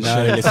wanks. And we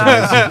know,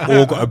 listeners, you've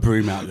all got a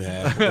broom out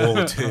there,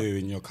 or two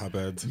in your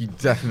cupboard. You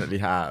definitely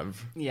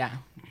have. Yeah.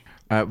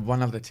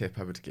 One other tip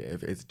I would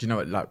give is, do you know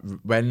what, like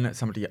when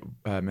somebody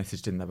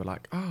messaged in, they were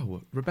like,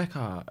 oh,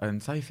 Rebecca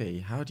and Sophie,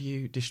 how do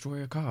you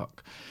destroy a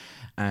cock?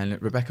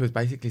 And Rebecca was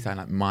basically saying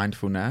like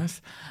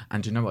mindfulness.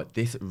 And do you know what,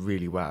 this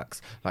really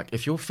works. Like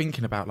if you're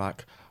thinking about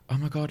like, oh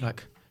my God,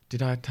 like,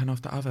 did I turn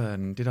off the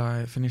oven? Did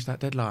I finish that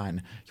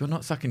deadline? You're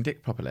not sucking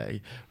dick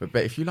properly.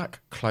 But if you like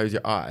close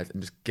your eyes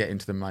and just get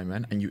into the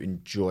moment and you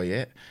enjoy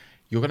it,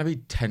 you're going to be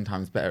 10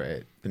 times better at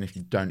it than if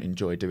you don't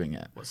enjoy doing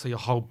it. So your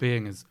whole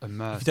being is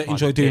immersed. If you don't by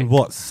enjoy the doing dick.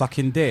 what?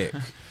 Sucking dick?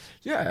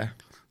 Yeah.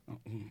 I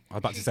was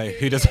about to say,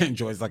 who doesn't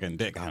enjoy sucking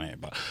dick, honey?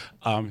 But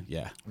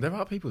yeah. There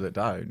are people that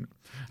don't.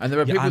 And there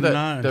are Yeah, people I that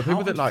know. there are people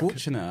How that like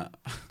unfortunate.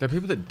 there are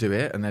people that do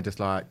it and they're just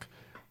like,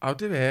 I'll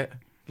do it.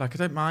 Like I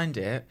don't mind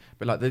it.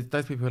 But like there's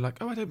those people who are like,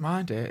 oh, I don't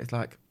mind it. It's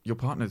like your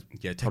partner's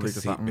Yeah, take probably a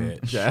just seat, like,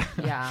 bitch. yeah.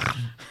 Yeah.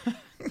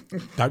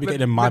 Don't be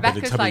getting in my bed and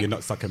Rebecca's tell me like you're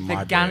not sucking the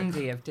my dick.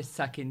 Gandhi of just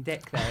sucking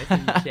dick, though,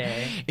 isn't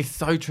she? It's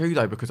so true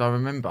though, because I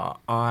remember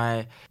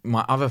my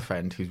other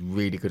friend who's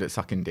really good at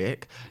sucking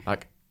dick,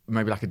 like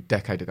maybe like a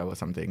decade ago or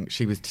something,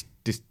 she was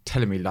just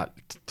telling me like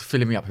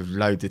filling me up with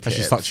loads of Has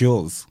tips. she sucked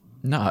yours?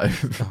 No.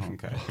 Oh,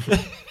 okay.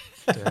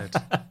 Dead.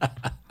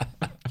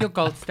 You're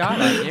gold star,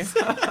 aren't you?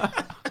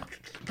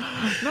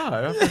 No,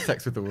 I've had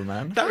sex with a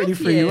woman. That really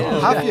threw you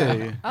off. Have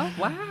you? Oh,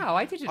 wow.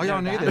 I didn't Oh, know yeah,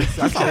 I knew that. this.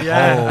 That's Actually,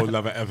 a whole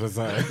other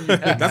episode.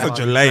 That's a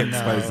Jalay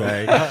expose.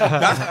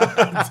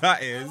 That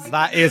is.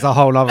 That is a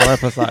whole other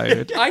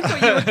episode. I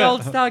thought you were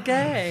gold star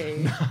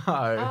gay. No.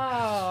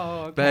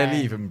 Oh, okay.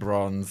 Barely even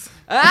bronze.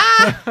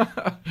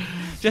 Ah!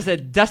 Just a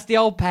dusty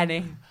old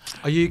penny.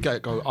 Are you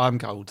gold? I'm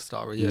gold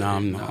star. Are you? No,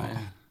 I'm not.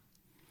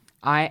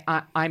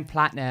 I'm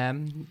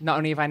platinum. Not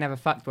only have I never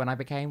fucked one, I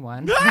became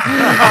one.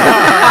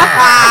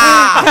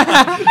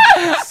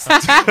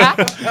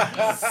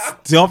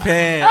 Stop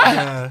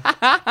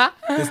it.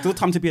 There's still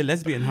time to be a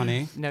lesbian,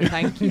 honey. No,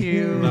 thank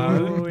you.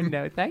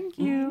 No, thank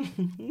you.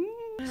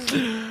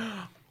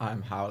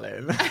 I'm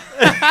howling.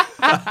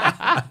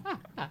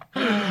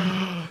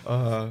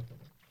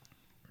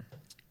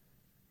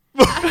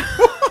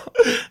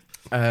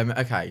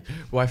 Okay.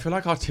 Well, I feel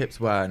like our tips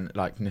weren't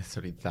like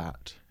necessarily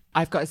that.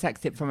 I've got a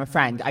sex tip from a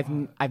friend.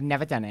 I've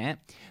never done it,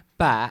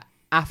 but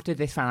after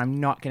this round, I'm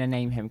not going to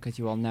name him because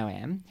you all know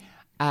him.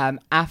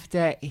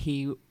 After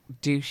he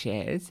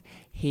douches,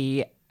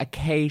 he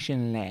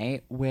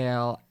occasionally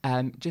will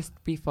just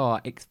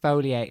before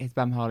exfoliate his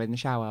bumhole in the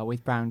shower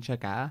with brown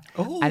sugar,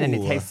 and then it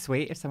Ooh. tastes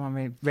sweet if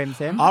someone rims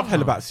him. I've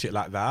heard about shit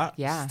like that.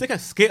 Yeah. Stick a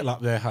skittle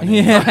up there,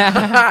 honey.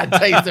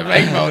 Taste the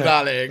rainbow,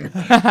 darling.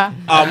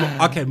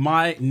 Okay,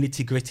 my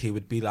nitty gritty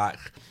would be like,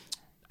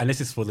 and this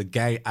is for the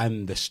gay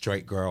and the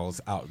straight girls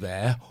out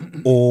there,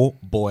 all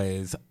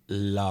boys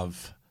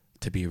love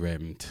to be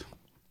rimmed.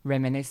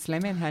 Rimming is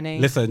slimming, honey.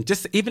 Listen,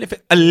 just even if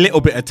it's a little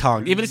bit of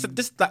tongue, even if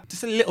it's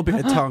just a little bit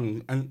of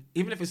tongue, and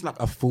even if it's like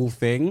a full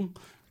thing,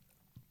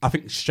 I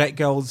think straight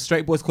boys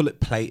call it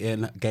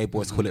plating, gay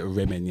boys call it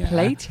rimming. Yeah,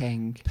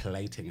 Plating.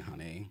 plating,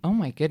 honey. Oh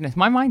my goodness,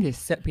 my mind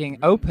is being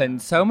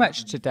opened so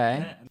much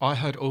today. I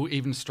heard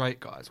even straight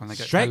guys when they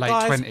get Straight to their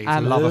guys late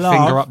 20s love a love-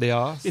 finger up the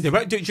arse. Yeah, they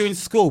won't do it during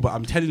school, but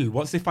I'm telling you,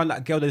 once they find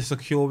that girl they're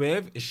secure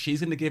with, if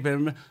she's gonna give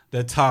him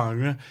the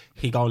tongue,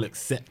 he gonna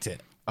accept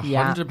it.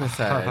 Yeah.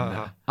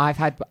 100%. I've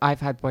had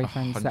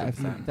boyfriends that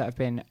 100%. have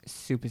been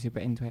super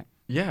into it.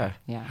 Yeah.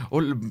 Yeah.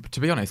 Well, to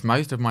be honest,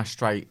 most of my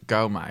straight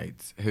girl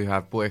mates who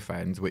have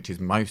boyfriends, which is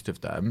most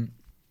of them,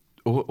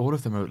 all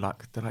of them are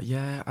like, they're like,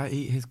 yeah, I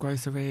eat his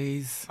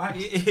groceries. I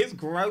eat his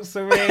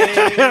groceries.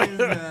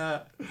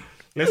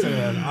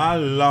 Listen, I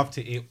love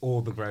to eat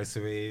all the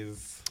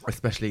groceries.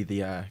 Especially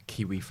the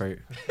kiwi fruit.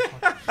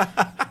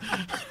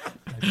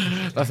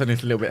 That's when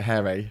it's a little bit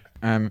hairy.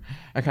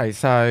 Okay,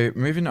 so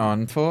moving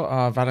on. For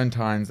our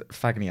Valentine's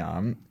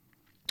Fagniarm,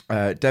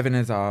 Devin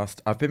has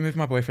asked, I've been with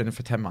my boyfriend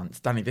for 10 months.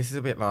 Danny, this is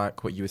a bit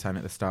like what you were saying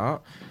at the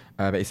start.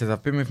 But he says,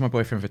 I've been with my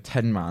boyfriend for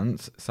 10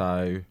 months,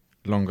 so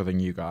longer than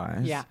you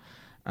guys. Yeah.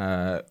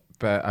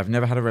 But I've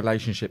never had a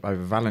relationship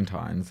over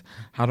Valentine's.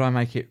 How do I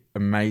make it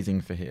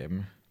amazing for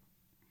him?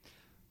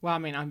 Well, I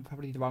mean, I'm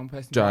probably the wrong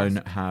person.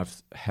 Don't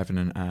have heaven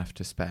and earth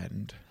to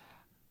spend.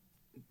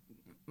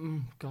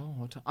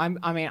 God, I'm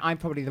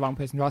probably the wrong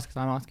person to ask because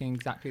I'm asking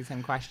exactly the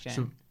same question.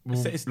 So,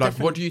 It's like,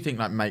 definitely- what do you think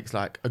like makes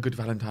like a good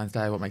Valentine's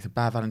Day? What makes a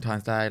bad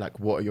Valentine's Day? Like,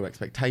 what are your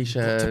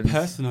expectations? To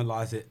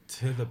personalise it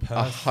to the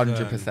person.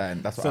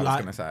 100%. That's what I was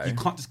gonna say. You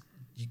can't just,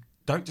 you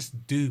don't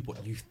just do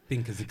what you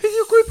think is. Here's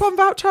your Groupon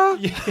voucher.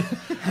 Yeah.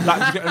 Like,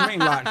 do you get what I mean?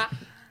 Like,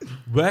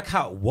 work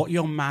out what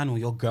your man or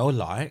your girl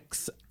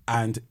likes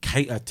and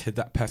cater to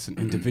that person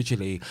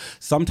individually.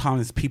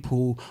 Sometimes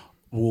people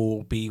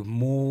will be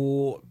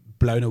more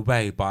blown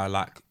away by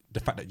like the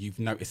fact that you've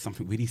noticed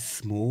something really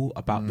small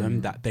about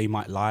them that they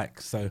might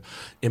like. So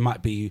it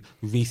might be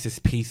Reese's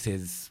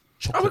Pieces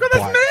chocolate Oh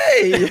my God,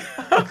 that's me!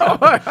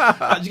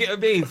 Like, do you get what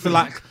I mean? So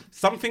like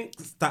something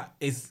that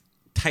is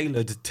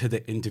tailored to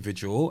the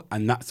individual,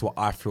 and that's what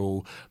I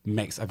feel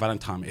makes a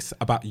Valentine. It's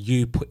about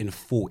you putting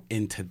thought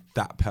into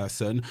that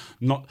person,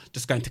 not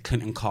just going to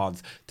Clinton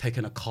Cards,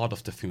 taking a card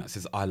off the thing that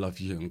says I love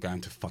you and going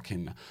to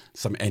fucking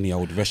some any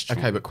old restaurant.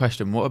 Okay, but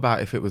question, what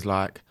about if it was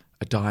like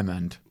a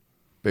diamond,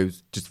 but it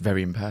was just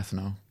very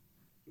impersonal?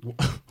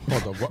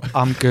 Hold on, what?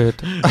 I'm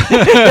good.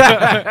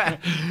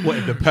 What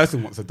if the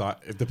person wants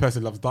if the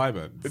person loves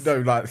diamonds? No,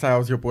 like say I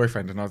was your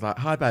boyfriend and I was like,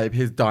 hi babe,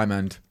 here's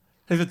diamond.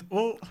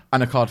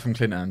 And a card from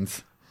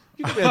Clinton's.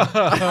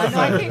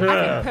 I think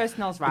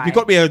personal's right. If you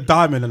got me a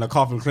diamond and a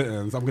car from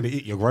Clinton's, I'm going to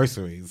eat your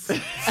groceries. You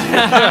know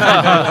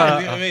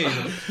what I mean?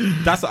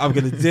 That's what I'm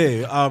going to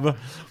do.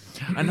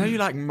 I know you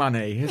like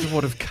money. Here's a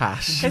wad of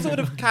cash. Here's a lot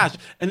of cash.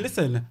 And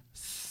listen,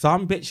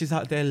 some bitches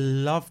out there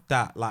love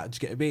that. Like, do you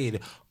get what I mean?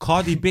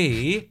 Cardi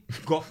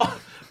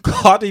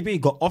B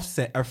got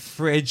Offset a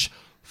fridge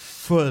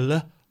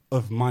full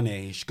of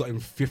money. She got him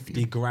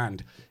 50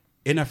 grand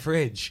in a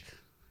fridge.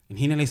 And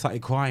he nearly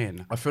started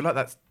crying. I feel like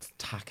that's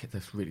tacky.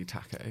 That's really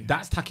tacky.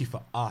 That's tacky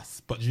for us.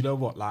 But you know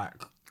what? Like,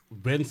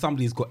 when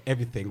somebody's got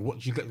everything, what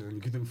do you get them?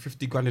 Give them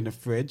 50 grand in the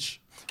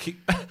fridge.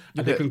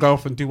 And they can go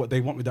off and do what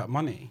they want with that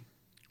money.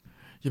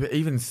 Yeah, but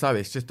even so,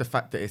 it's just the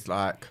fact that it's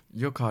like,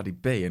 you're Cardi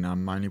B and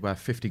I'm only worth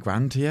 50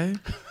 grand to you.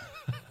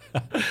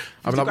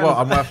 I'm like, what?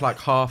 I'm worth like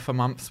half a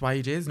month's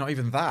wages? Not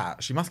even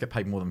that. She must get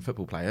paid more than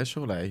football players,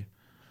 surely.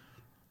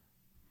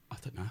 I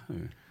don't know.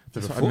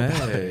 That's what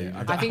I mean.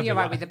 I think you're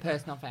right with the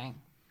personal thing.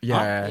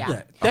 Yeah.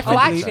 Definitely. Oh,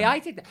 actually, I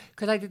did that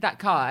because I did that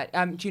card.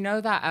 Do you know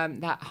that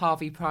that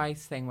Harvey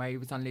Price thing where he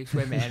was on Loose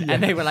Women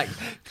and they were like,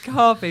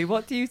 Harvey,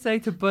 what do you say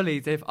to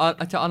bullies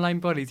to online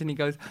bullies? And he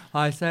goes,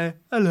 I say,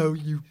 hello,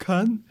 you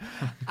cunt.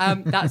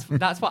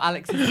 That's what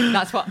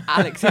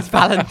Alex's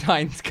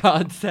Valentine's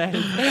card says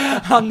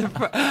on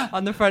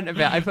the front of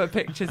it. I put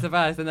pictures of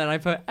us and then I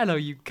put, hello,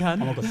 you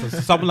cunt. Oh my God, so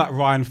someone like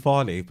Ryan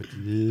Farley would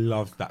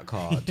love that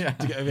card. Do you get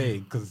what I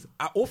mean? Because,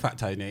 or Fat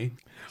Tony.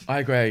 I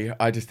agree.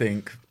 I just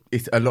think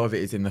a lot of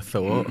it is in the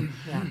thought.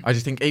 Yeah. I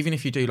just think even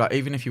if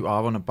you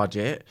are on a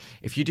budget,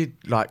 if you did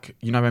like,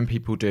 you know, when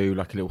people do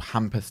like a little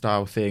hamper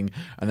style thing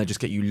and they just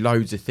get you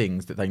loads of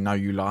things that they know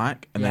you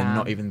like and they're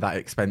not even that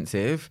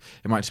expensive.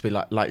 It might just be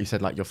like you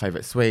said, like your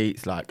favourite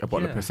sweets, like a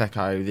bottle of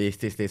Prosecco, this,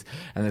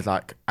 and there's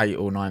like 8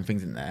 or 9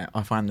 things in there.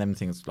 I find them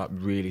things like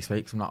really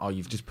sweet. So I'm like, oh,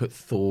 you've just put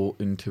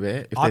thought into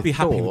it. If I'd be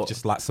happy thought, with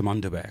just like some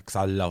underwear because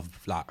I love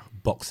like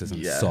boxers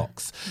and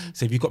socks.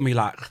 So if you got me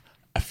like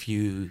a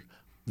few,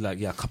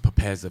 like a couple of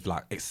pairs of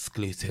like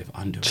exclusive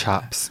underwear,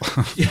 Chaps.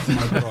 Yeah,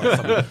 oh my God,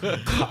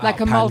 like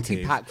a panties.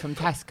 multi-pack from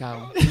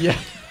Tesco. yeah.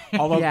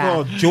 Oh my Yeah.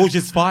 God,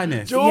 George's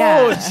finest. George!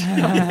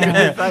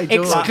 Yeah.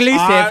 Exclusive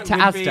I to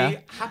would be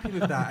Asda. happy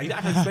with that. You don't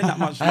have to spend that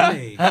much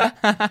money.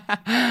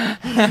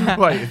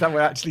 Wait, is that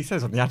what it actually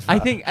says on the advert? I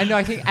think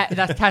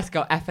that's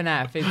Tesco.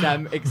 F&F is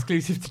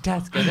exclusive to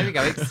Tesco. There we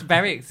go. It's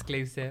very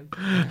exclusive.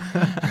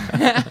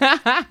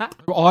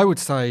 Well, I would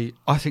say,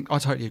 I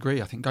totally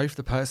agree. I think go for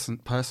the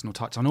personal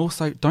touch, and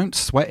also don't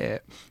sweat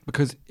it,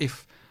 because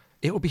if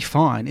it will be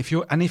fine if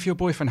your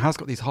boyfriend has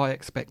got these high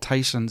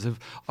expectations of,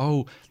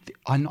 I'm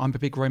a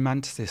big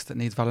romanticist that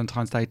needs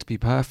Valentine's Day to be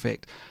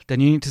perfect, then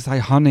you need to say,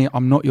 honey,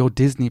 I'm not your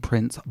Disney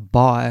prince.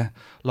 Bye.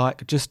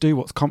 Like, just do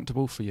what's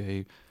comfortable for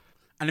you.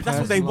 And if that's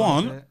what they Personalise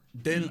want, it.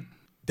 then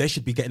they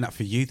should be getting that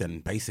for you then,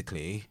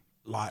 basically.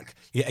 Like,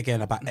 yet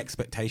again, about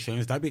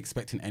expectations. Don't be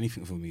expecting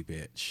anything from me,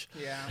 bitch.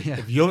 Yeah.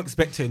 If you're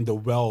expecting the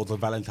world on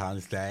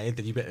Valentine's Day,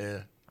 then you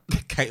better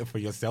cater for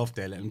yourself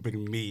there and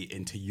bring me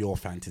into your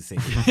fantasy.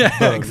 Yeah,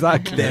 Boom.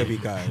 exactly. There we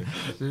go.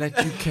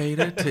 Let you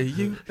cater to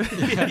you.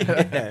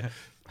 Yeah.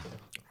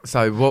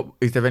 So, what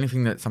is there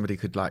anything that somebody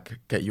could like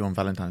get you on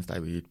Valentine's Day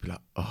where you'd be like,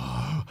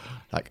 oh,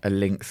 like a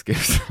Lynx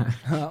gift?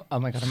 Oh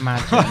my God,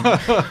 imagine.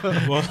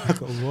 What?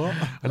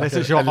 Unless Like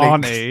it's your a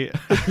Lynx. auntie.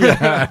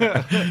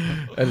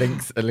 a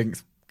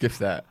Lynx gift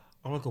set.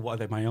 Oh my God, what are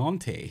they, my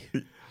auntie?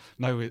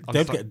 No,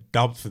 They'd get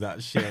dubbed for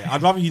that shit.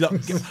 I'd rather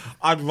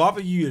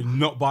you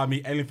not buy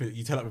me anything that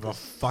you turn up with a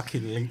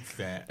fucking link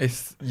set.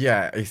 It's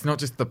not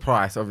just the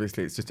price.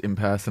 Obviously, it's just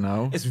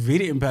impersonal. It's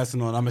really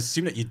impersonal, and I'm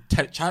assuming that you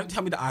try to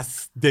tell me that I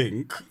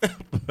stink.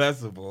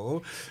 First of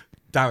all,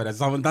 Darren, has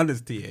someone done this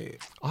to you?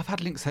 I've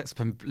had link sets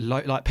from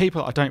like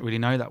people I don't really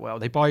know that well.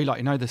 They buy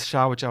you the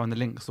shower gel and the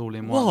links all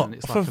in one. What? And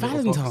it's For like a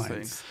little box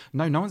Valentine's?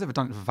 thing. No one's ever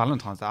done it for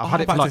Valentine's Day. I've I'm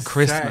had it for about like to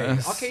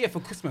Christmas. say. Okay, yeah, for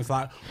Christmas.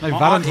 Like No, my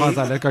Valentine's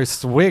auntie- Day, they go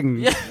swing.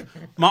 Yeah,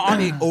 my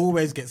auntie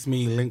always gets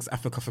me Lynx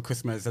Africa for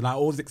Christmas, and I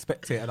always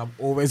expect it, and I'm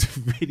always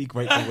really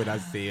grateful when I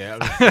see it.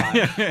 I'm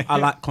just like, I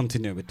like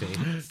continuity.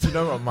 Do you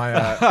know what my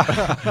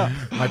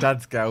my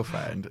dad's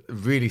girlfriend,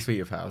 really sweet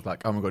of her, I was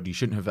like, oh my God, you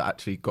shouldn't have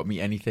actually got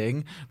me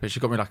anything, but she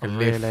got me like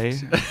a Really?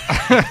 lift.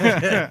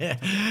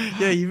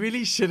 Yeah, you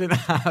really shouldn't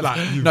have. Like,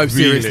 you no,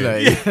 really-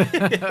 seriously.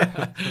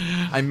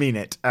 I mean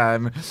it.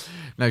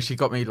 No, she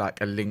got me like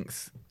a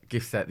Lynx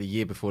gift set the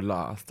year before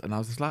last, and I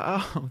was just like,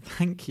 oh,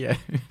 thank you.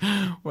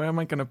 Where am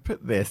I going to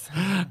put this?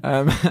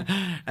 And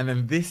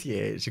then this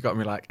year she got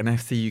me like an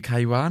FC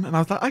UK one, and I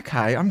was like,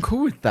 okay, I'm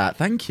cool with that.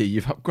 Thank you.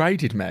 You've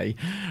upgraded me.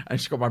 And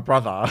she got my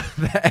brother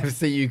the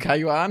FC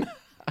UK one.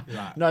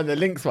 Like- No, the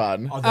Lynx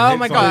one. the Oh my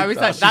Lynx God, one. I was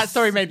like, that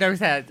story made no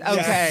sense.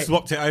 Okay.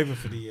 Swapped it over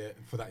for the year,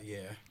 for that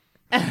year.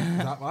 Is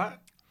that right?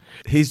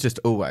 He's just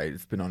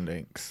always been on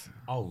Lynx.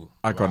 Oh,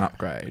 I got an right.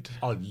 upgrade.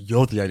 Oh,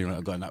 you're the only one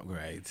that got an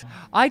upgrade.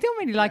 I don't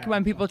really like it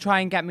when people try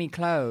and get me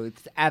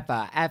clothes,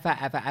 ever. I've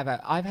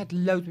had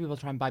loads of people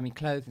try and buy me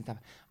clothes and stuff.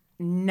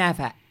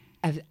 Never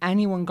has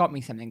anyone got me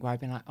something where I've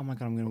been like, oh my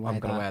God, I'm going to wear that.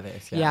 I'm gonna wear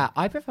this, yeah. Yeah,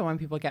 I prefer when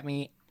people get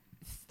me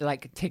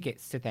like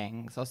tickets to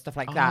things or stuff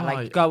like that. Oh,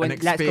 Like go an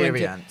and let's go into,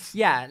 experience.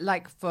 yeah,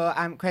 like for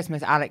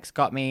Christmas, Alex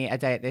got me a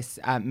day at this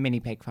mini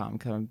pig farm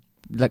because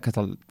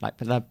I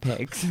love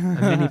pigs. A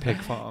mini pig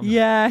farm.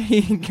 Yeah,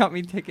 he got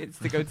me tickets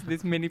to go to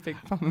this mini pig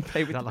farm and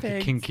play Is with that the like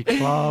pigs. a kinky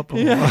club? Or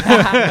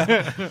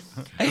Yes.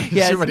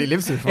 She already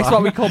lives with It's one.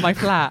 what we call my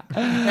flat.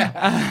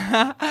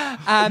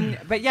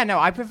 But yeah, no,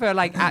 I prefer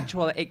like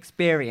actual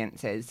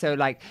experiences. So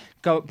like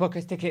go book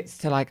us tickets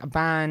to like a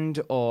band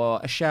or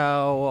a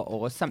show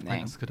or I think something.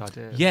 that's a good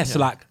idea. Yeah, so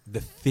like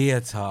the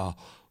theatre.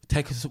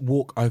 Take us a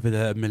walk over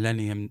the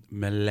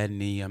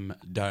Millennium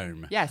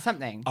Dome. Yeah,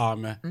 something.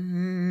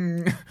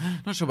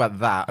 Not sure about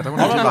that. I don't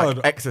want to Oh do my like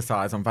God.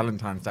 exercise on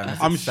Valentine's Day.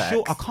 unless I'm it's sex.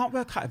 sure, I can't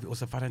work out if it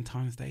was a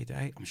Valentine's Day.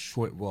 I'm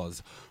sure it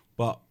was.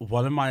 But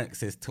one of my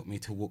exes took me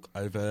to walk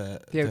over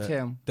The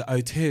O2. The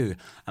O2,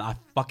 and I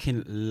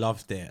fucking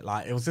loved it.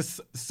 Like, it was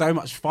just so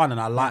much fun, and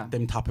I like Yeah.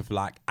 them type of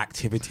like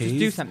activities. Just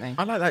do something.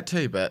 I like that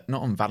too, but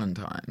not on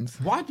Valentine's.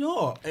 Why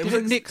not? It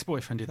Didn't was Nick's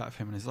boyfriend do that for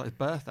him on his like his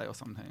birthday or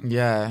something?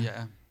 Yeah.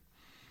 Yeah.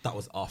 That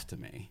was after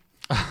me.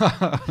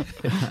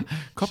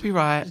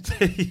 Copyright.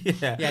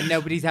 Yeah. Yeah,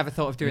 nobody's ever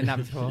thought of doing that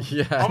before.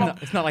 Yeah.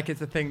 It's not like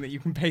it's a thing that you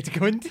can pay to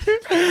go into.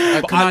 Can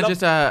I I love-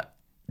 just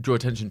draw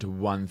attention to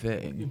one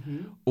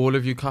thing? All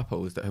of you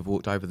couples that have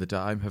walked over the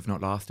dome have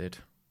not lasted.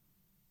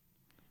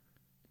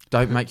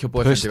 Don't make your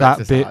boyfriend Push do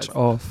that exercise. bitch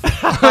off.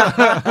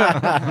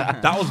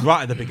 That was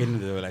right at the beginning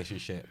of the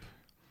relationship.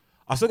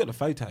 I still got the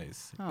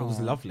photos. It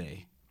was Aw.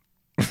 lovely.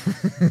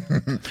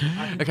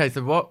 Okay,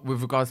 so what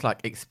with regards to like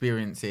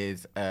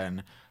experiences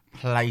and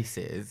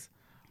places,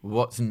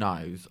 what's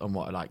no's and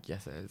what are like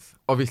yeses?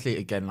 Obviously,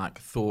 again, like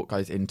thought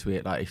goes into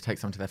it. Like if you take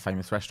someone to their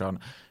famous restaurant,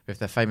 if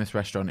their famous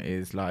restaurant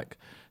is like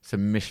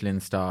some Michelin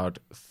starred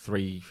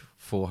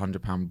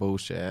 £300-400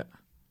 bullshit.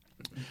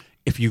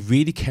 If you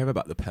really care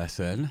about the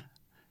person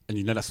and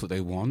you know that's what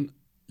they want,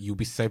 you'll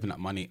be saving that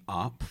money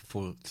up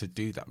to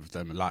do that with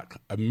them. Like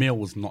a meal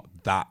was not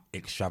that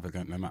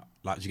extravagant, no matter,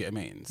 like, do you get what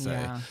I mean? So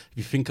Yeah. if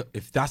you think,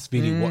 if that's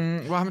really what,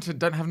 What happened to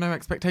don't have no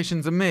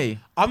expectations of me?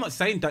 I'm not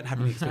saying don't have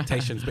any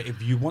expectations, but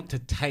if you want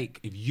to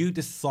if you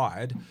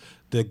decide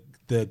the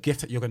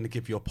gift that you're going to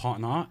give your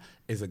partner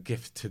is a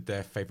gift to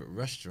their favorite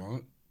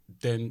restaurant,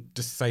 then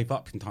just save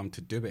up in time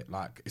to do it.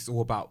 Like, it's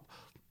all about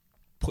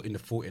putting the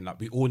thought in. Like,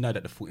 we all know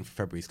that the 14th of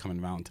February is coming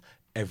around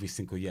every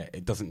single year.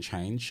 It doesn't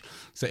change.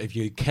 So if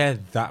you care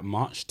that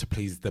much to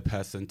please the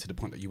person to the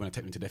point that you want to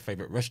take them to their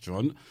favorite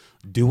restaurant,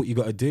 do what you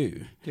got to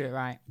do. Do it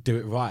right. Do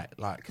it right.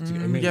 Like, do you get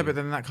what I mean? Yeah, but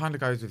then that kind of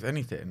goes with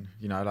anything.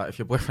 You know, like if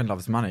your boyfriend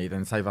loves money,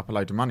 then save up a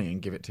load of money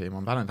and give it to him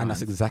on Valentine's. And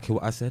that's exactly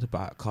what I said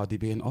about Cardi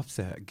B and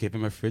Offset. Give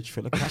him a fridge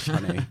full of cash,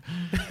 honey.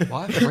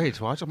 Why a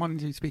fridge? Why do I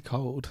want it to be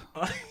cold?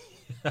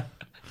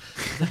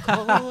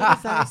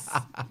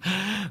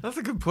 That's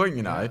a good point,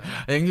 you know.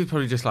 I think she's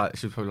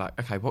probably like,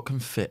 okay, what can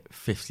fit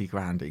 50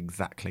 grand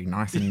exactly,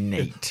 nice and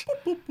neat.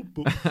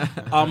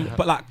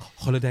 But like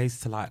holidays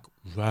to like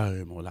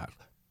Rome or like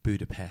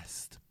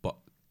Budapest. But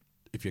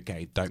if you're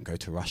gay, don't go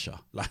to Russia.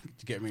 Like, do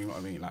you get me? What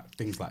I mean? Like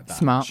things like that.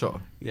 Smart.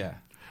 Sure. Yeah.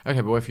 Okay,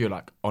 but what if you're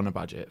like on a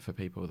budget for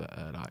people that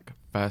are like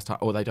first time,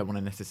 or they don't want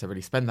to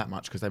necessarily spend that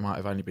much because they might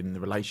have only been in the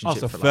Oh,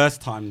 relationship so for like,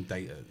 first time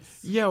daters.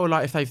 yeah, or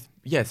like if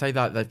they've say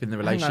that they've been in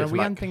the Hang relationship on, are for we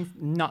like, on things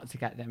not to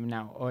get them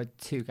now or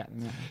to get them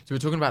now? so we're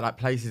talking about like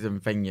places and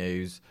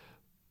venues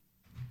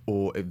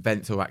or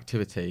events or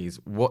activities,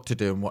 what to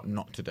do and what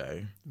not to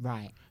do.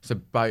 Right. So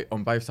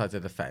on both sides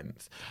of the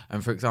fence.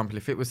 And for example,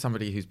 if it was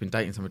somebody who's been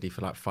dating somebody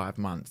for like 5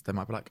 months, they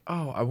might be like,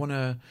 oh, I want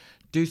to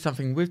do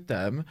something with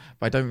them,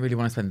 but I don't really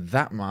want to spend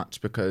that much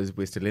because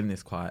we're still in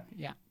this quite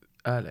Yeah.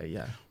 early.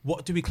 Yeah.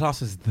 What do we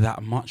class as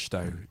that much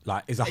though?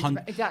 Like, is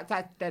 100?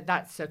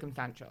 That's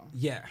circumstantial.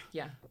 Yeah.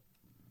 Yeah.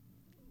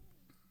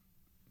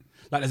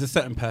 Like, there's a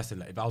certain person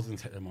that if I was going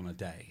to take them on a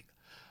date,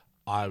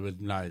 I would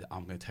know that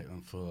I'm going to take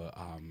them for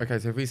Okay,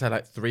 so if we say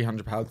like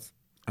 £300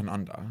 and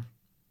under.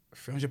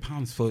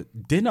 £300 for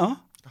dinner.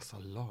 That's a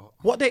lot.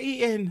 What they're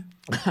eating?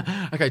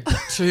 Okay,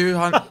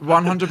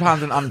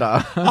 £100 and under.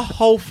 A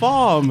whole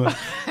farm.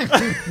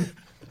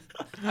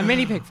 A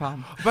mini pig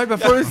farm. Babe, I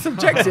thought it was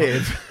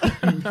subjective.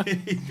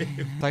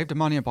 Save the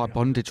money and buy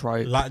bondage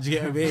rope. Like, do you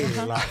get what I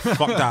mean? Like,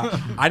 fuck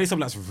that. I need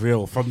someone that's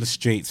real, from the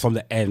streets, from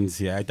the ends,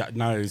 yeah, that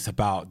knows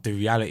about the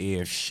reality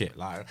of shit.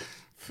 Like,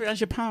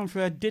 £300 for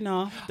a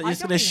dinner that you're I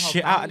just don't gonna really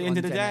shit hold out at the end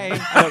of the value day.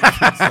 on I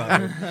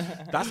don't think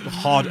so. That's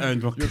hard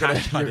earned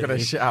cash. You're gonna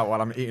shit out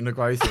while I'm eating the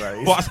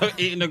groceries. What I'm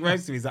eating the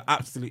groceries?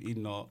 Absolutely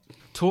not.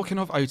 Talking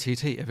of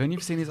OTT, have any of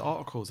you seen these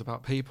articles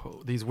about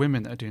people, these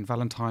women that are doing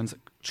Valentine's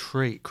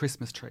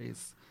Christmas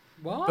trees?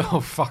 What? Oh,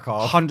 fuck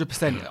off.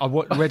 100%.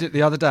 I read it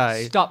the other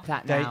day. Stop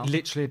that They now.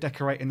 literally are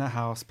decorating their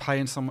house,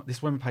 paying someone.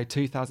 This woman paid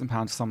 £2,000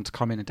 for someone to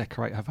come in and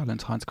decorate her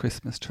Valentine's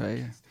Christmas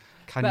tree.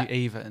 Can But- you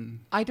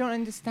even? I don't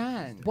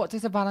understand. What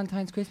does a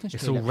Valentine's Christmas tree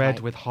It's all look red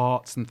like? with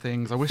hearts and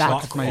things. I wish That's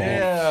I could maybe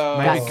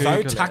That's so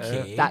Google tacky.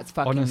 it. That's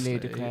fucking Honestly.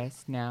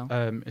 ludicrous now.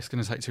 It's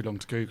going to take too long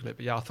to Google it,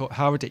 but yeah, I thought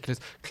how ridiculous.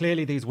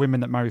 Clearly, these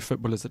women that marry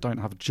footballers that don't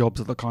have jobs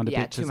are the kind of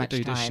Yeah, bitches too that much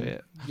do time. this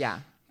shit. Yeah.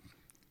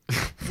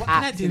 What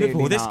can I do with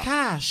all this not.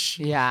 cash?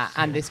 Yeah,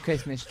 and this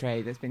Christmas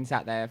tree that's been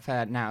sat there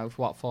for now,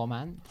 what, 4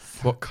 months?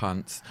 What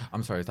cunts?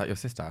 I'm sorry, is that your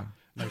sister?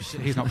 No,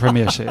 he's not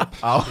Premiership.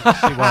 Oh,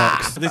 She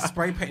works. They're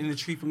spray painting the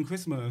tree from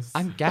Christmas.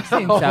 I'm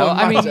guessing so.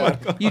 I mean,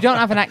 you don't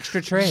have an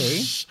extra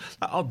tree.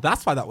 Oh,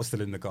 that's why that was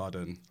still in the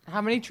garden.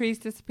 How many trees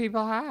does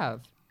people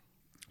have?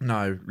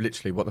 no,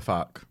 literally, what the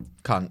fuck?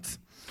 Cunts.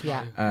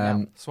 Yeah.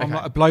 So I'm Okay.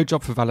 like, a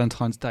blowjob for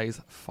Valentine's Day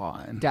is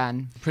fine.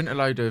 Done. Print a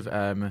load of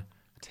Teabag.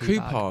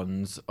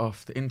 coupons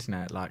off the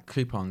internet, like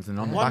coupons, and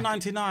on the back.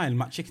 $1.99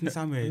 my chicken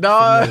sandwich.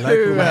 No. from the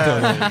local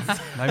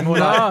McDonald's. No more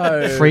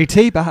No. free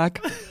tea bag.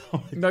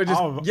 No, just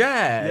Oh.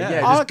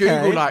 yeah. Oh, Just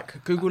okay.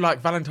 Google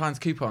like Valentine's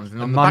coupons and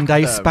A on the back of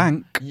Monday them-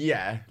 spank.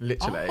 Yeah,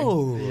 literally.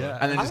 Oh, Yeah.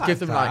 And then I just give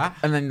them like, that.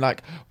 and then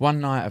like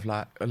one night of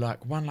like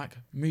one like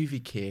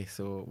movie kiss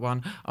or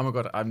one. Oh my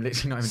god, I'm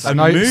literally not even. A So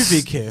no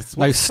movie kiss.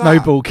 No What's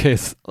snowball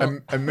kiss.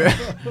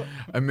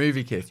 a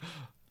movie kiss.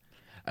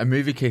 A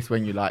movie kiss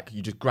when you like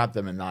you just grab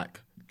them and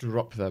like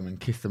drop them and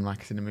kiss them like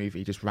it's in a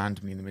movie, just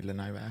randomly in the middle of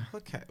nowhere. that?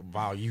 Okay.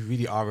 Wow, you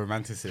really are a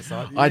romanticist,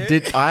 aren't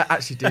you? I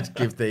actually did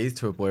give these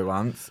to a boy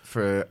once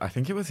for I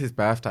think it was his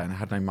birthday and I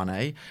had no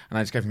money and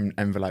I just gave him an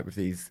envelope with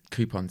these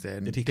coupons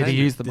in. Did he claim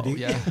use it? them Did all?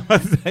 he- Yeah.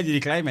 Did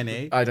he claim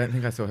any? I don't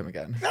think I saw him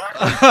again.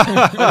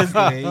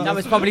 Honestly. That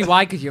was probably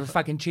why, because you're a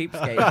fucking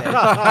cheapskate.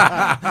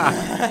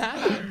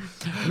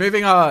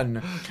 Moving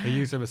on. He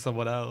used them with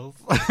someone else.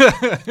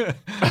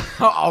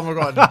 Oh my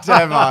god,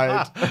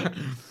 demoed.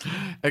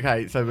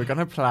 Okay, so we're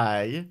gonna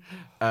play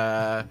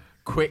a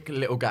quick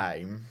little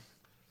game.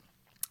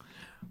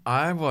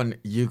 I want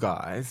you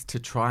guys to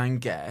try and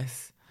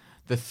guess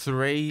the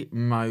 3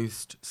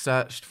 most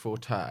searched for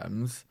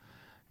terms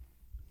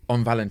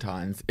on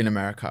Valentine's in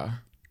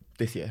America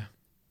this year.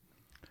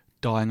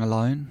 Dying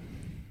alone.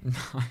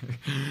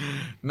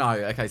 No,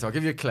 okay, so I'll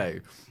give you a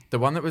clue. The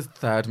one that was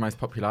 3rd most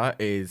popular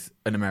is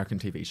an American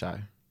TV show.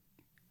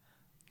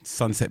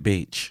 Sunset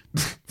Beach.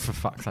 For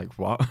fuck's sake,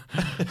 what?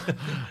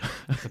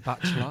 The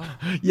Bachelor.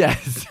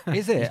 Yes.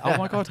 Is it? Oh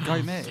my god,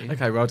 go me.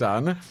 Okay, well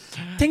done.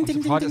 Ding, I'm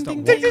ding, surprised ding, it's not ding,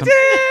 what ding, can-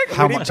 ding.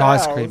 How Really much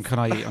ice bells. cream can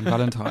I eat on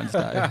Valentine's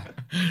Day?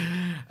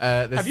 The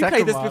Have you second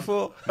played this one-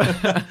 before? The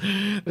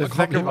I can't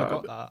second believe I one.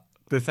 got that.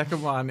 The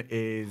second one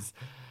is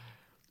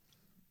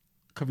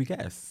Can we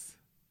guess?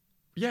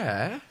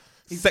 yeah,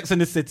 Sex and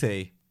the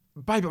City.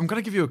 babe. I'm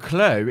gonna give you a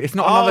clue. It's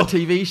not another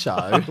TV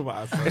show.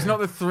 It's not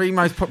the 3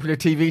 most popular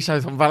TV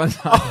shows on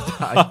Valentine's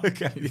Day.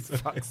 Okay. For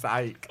fuck's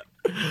sake.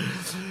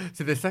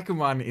 So the second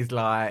one is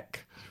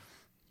like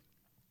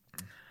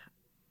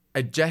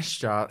a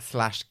gesture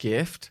 /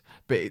 gift,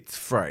 but it's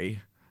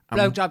free.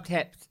 Blowjob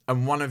tips.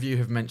 And one of you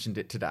have mentioned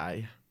it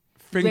today.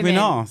 Penguin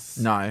Women. ass.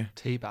 No,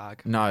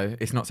 Teabag. no,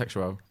 it's not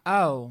sexual.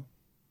 Oh.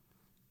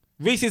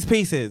 Reese's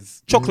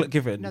Pieces. Chocolate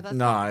given. No, that's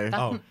No. not.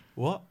 That's Oh, n-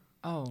 what?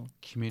 oh.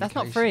 Communication. That's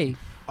not free.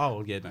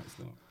 Oh, yeah, no, it's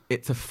not.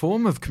 It's a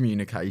form of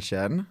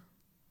communication.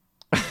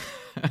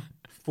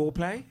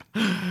 Foreplay?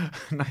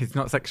 No, it's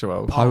not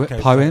sexual. okay,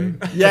 Poem.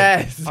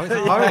 Yes. Oh, it's a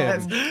Yes.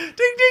 poem. Ding, ding,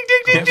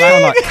 ding, ding, It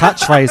sound like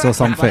catchphrase or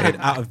Get my head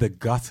something. out of the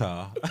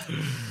gutter.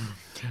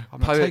 Take me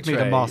to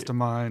Poetry.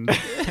 mastermind.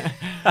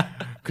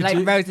 Like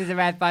you- roses are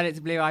red, violets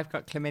are blue. I've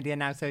got chlamydia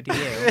now, so do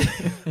you.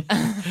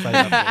 So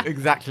lovely.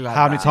 Exactly like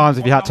How many that. times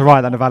have you had to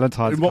write that on a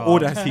Valentine's In what card?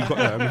 order has he got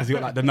them? Has he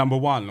got like the number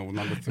 1 or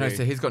number 3? No,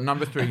 so he's got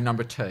number 3,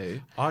 number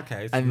 2,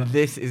 Okay. So and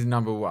this is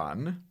number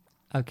 1.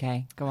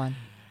 Okay, go on.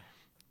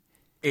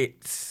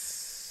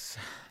 It's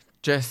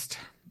just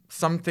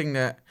something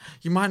that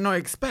you might not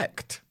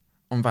expect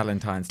on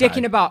Valentine's Day. Dick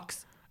in a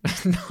box.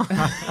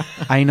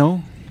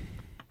 Anal.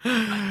 No,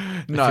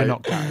 If you're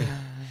not gay.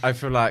 I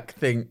feel like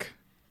think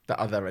the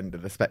other end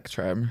of the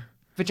spectrum,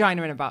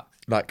 Vagina in a box.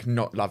 like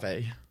not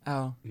lovey,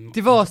 Oh.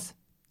 Divorce.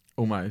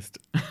 almost.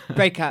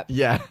 Breakup.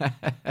 Yeah. That's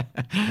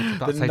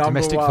The say number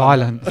domestic 1.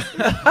 violence.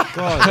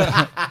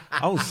 God.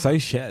 I was so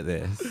shit at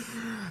this.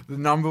 The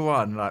number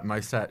 1 like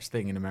most searched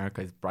thing in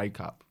America is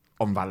breakup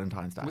on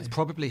Valentine's Day. It's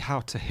probably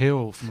how to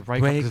heal from a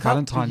breakup Break because up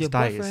with Valentine's your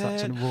Day is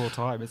such a boyfriend. raw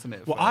time, isn't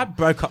it? Well, I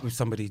broke up with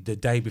somebody the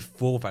day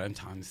before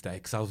Valentine's Day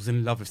because I was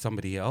in love with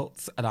somebody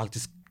else and I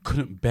just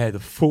couldn't bear the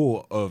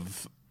thought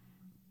of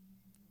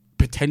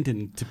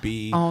pretending to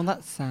be Oh,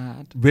 that's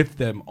sad. with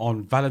them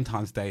on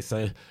Valentine's Day.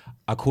 So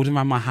I called him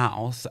around my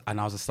house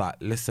and I was just like,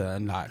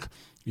 listen, like,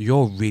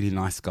 you're a really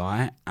nice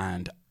guy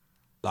and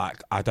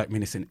like, I don't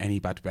mean this in any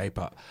bad way,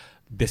 but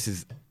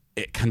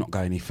it cannot go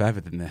any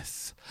further than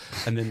this.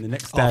 And then the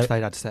next day, After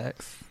they'd had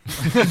sex.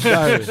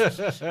 no,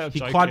 he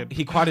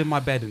Joking. cried in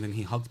my bed, and then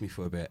he hugged me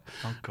for a bit.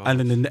 Oh, God. And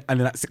then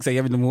at 6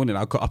 a.m. in the morning,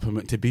 I got up and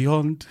went to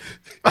Beyond.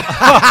 Fuck's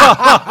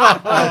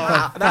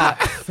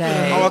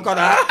sake. Oh my God.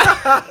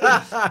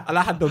 And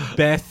I had the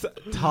best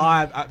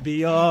time at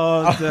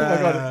Beyond. Oh my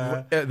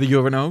God. The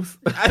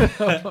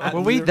urinals.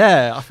 Were we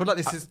there? I feel like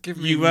this is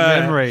giving me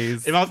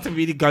memories. If I was to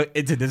really go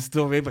into this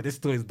story, but this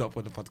story is not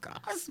for the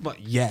podcast.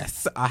 But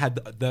yes, I had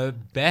the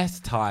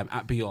best time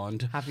at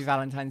Beyond. Happy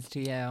Valentine's to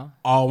you.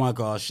 Oh my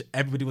gosh,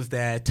 everybody was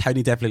there.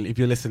 Tony Devlin, if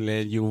you're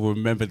listening, you will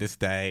remember this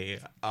day.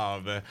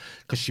 Because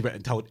she went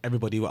and told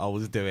everybody what I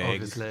was doing.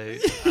 Obviously.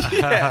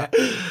 Yeah,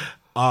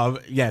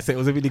 so it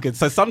was a really good.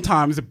 So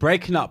sometimes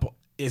breaking up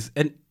is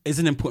an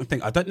important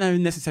thing. I don't know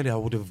necessarily I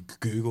would have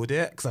Googled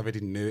it because I already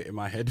knew it in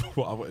my head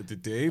what I wanted to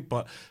do,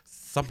 but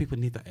some people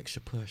need that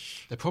extra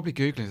push. They're probably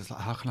Googling. It's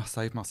like, how can I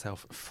save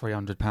myself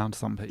 £300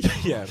 some people?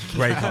 Yeah,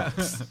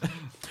 breakups.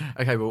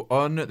 Okay, well,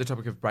 on the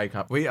topic of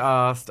breakup, we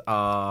asked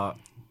our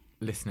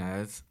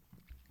listeners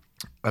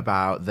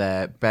about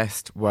their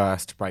best,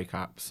 worst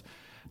breakups.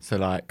 So,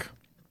 like,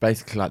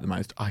 basically, like the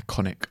most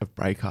iconic of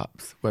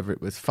breakups, whether it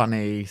was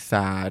funny,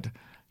 sad,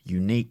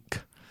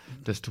 unique,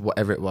 just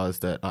whatever it was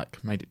that,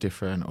 like, made it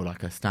different or,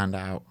 like, a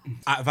standout.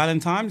 At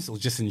Valentine's or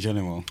just in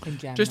general? In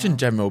general. Just in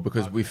general,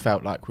 because we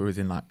felt like we was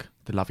in, like,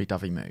 the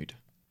lovey-dovey mood.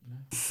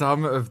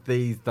 Some of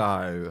these,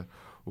 though,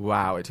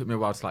 wow, it took me a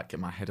while to, like, get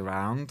my head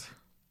around.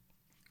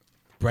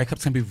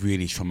 Breakups can be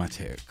really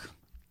traumatic.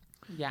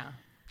 Yeah.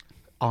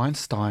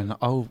 Einstein.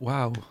 Oh,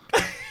 wow. No,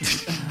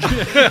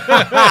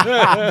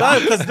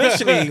 because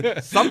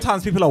literally,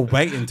 sometimes people are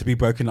waiting to be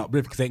broken up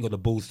with because they ain't got the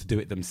balls to do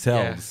it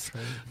themselves.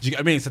 Yeah, Do you get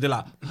what I mean? So they're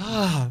like,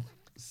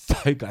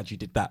 so glad you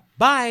did that.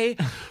 Bye.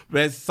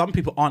 Whereas some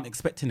people aren't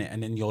expecting it,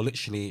 and then you're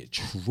literally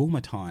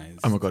traumatized.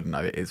 Oh my God, no,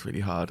 it is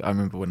really hard. I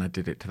remember when I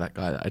did it to that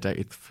guy that I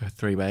dated for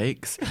 3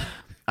 weeks,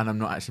 and I'm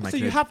not actually So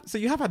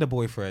making you have had a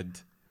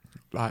boyfriend.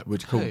 like,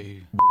 would you call Who?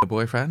 a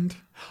boyfriend?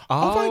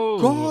 Oh my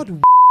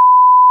God.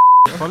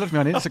 Followed me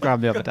on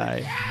Instagram the other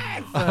day.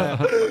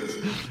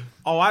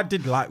 Oh, I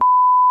did like.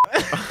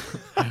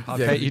 I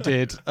bet you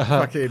did.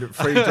 Fucking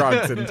free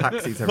drugs and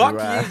taxis Fuck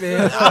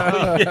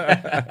everywhere. you,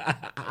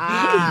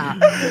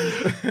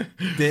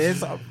 bitch.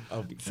 There's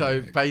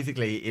So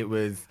basically, it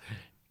was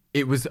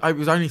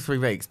only 3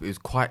 weeks, but it was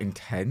quite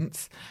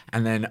intense.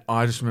 And then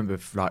I just remember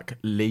like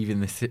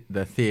leaving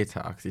the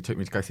theatre because he took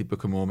me to go see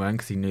Book of Mormon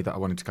because he knew that I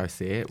wanted to go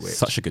see it. Which,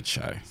 such a good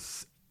show.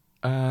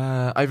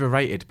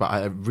 overrated, but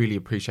I really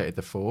appreciated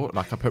the thought.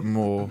 Like I put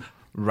more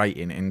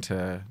rating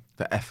into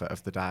the effort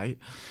of the date,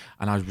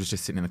 and I was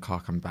just sitting in the car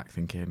coming back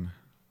thinking,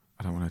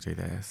 I don't want to do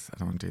this. I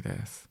don't want to do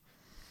this.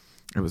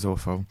 It was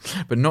awful,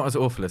 but not as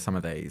awful as some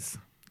of these.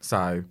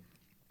 So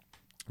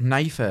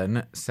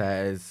Nathan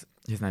says,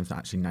 his name's not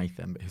actually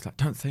Nathan, but he's like,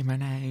 don't say my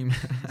name.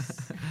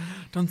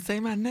 Don't say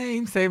my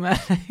name, say my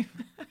name.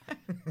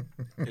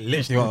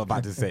 Literally what I'm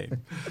about to say.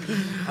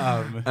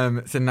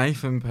 So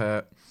Nathan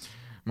put,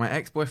 my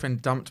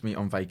ex-boyfriend dumped me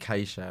on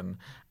vacation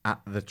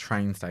at the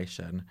train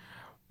station.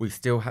 We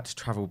still had to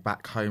travel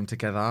back home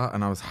together,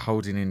 and I was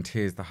holding in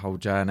tears the whole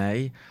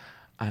journey.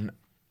 And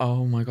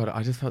oh my God,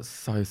 I just felt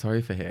so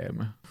sorry for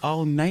him.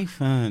 Oh,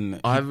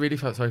 Nathan. I really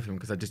felt sorry for him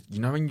because I just,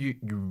 you know, when you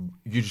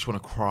just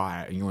want to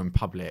cry and you're in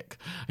public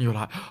and you're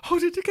like,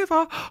 hold it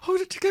together,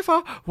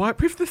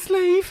 wipe with the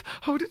sleeve,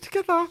 hold it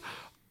together.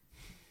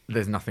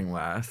 There's nothing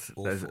worse.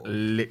 Awful. There's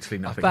literally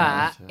nothing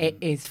worse. But it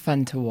is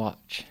fun to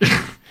watch.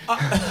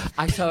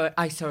 I saw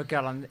a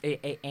girl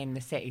in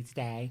the city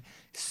today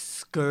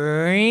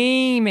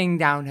screaming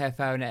down her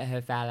phone at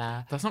her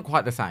fella. That's not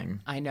quite the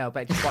same. I know,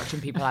 but just watching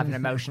people have an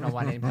emotional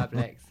one in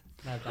public.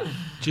 Love that.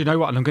 Do you know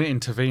what? And I'm going to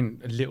intervene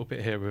a little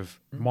bit here with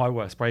my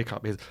worst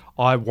breakup is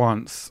I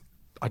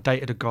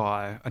dated a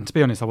guy, and to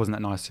be honest, I wasn't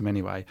that nice to him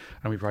anyway,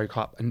 and we broke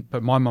up.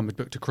 But my mum had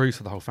booked a cruise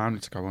for the whole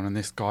family to go on, and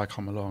this guy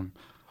come along.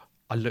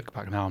 I look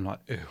back now, I'm like,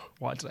 ew,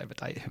 why did I ever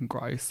date him?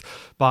 Gross.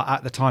 But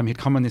at the time, he'd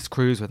come on this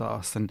cruise with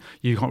us, and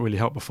you can't really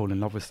help but fall in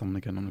love with someone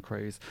again on a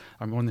cruise.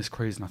 And we're on this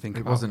cruise, and I think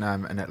It wasn't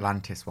an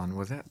Atlantis one,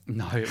 was it?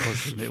 No, it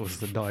wasn't. It was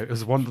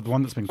the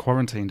one that's been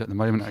quarantined at the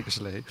moment,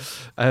 actually.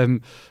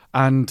 And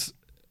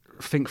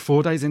I think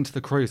 4 days into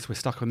the cruise, we're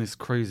stuck on this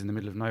cruise in the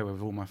middle of nowhere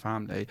with all my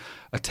family.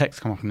 A text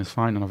come up on his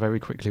phone, and I very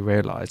quickly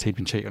realised he'd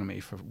been cheating on me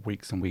for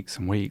weeks and weeks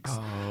and weeks.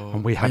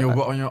 And we had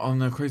you're on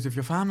the cruise with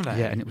your family?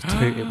 yeah, and it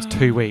was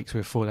 2 weeks. We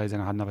were 4 days in.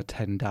 I had another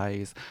 10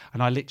 days,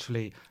 and I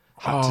literally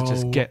had to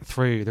just get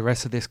through the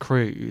rest of this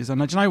cruise.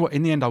 And do you know what?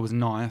 In the end, I was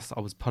nice.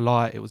 I was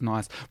polite. It was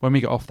nice. When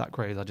we got off that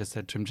cruise, I just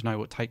said to him, do you know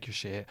what? Take your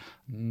shit.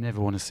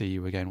 Never want to see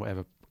you again,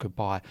 whatever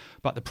goodbye.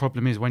 But the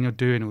problem is when you're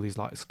doing all these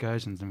like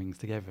excursions and things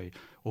together,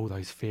 all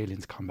those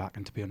feelings come back.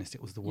 And to be honest,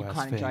 it was the worst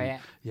can't thing. enjoy it.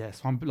 Yeah,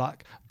 so I'm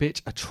like,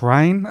 bitch, a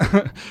train?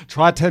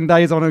 Try 10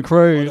 days on a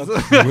cruise.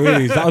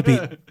 Cruise. That would be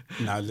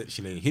no,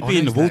 literally. He'd be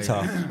in the Honestly.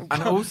 water.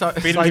 And also,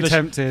 Feed So him to the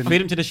tempting.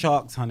 Feed him to the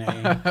sharks, honey.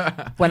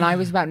 When I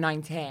was about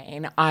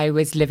 19, I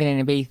was living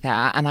in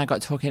Ibiza and I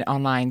got talking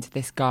online to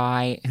this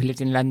guy who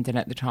lived in London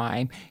at the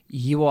time.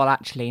 You all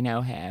actually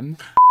know him.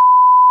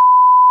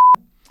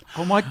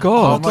 Oh my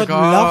God. my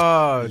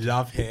God.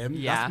 Love him.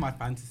 Yeah. That's my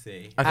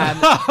fantasy.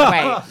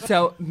 Wait,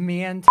 so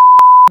me and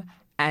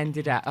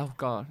ended up, oh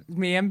God,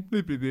 me and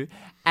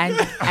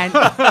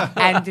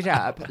ended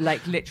up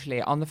like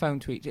literally on the phone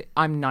to each,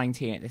 I'm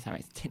 19 at this time,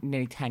 it's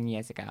nearly 10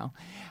 years ago.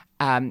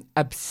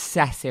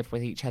 Obsessive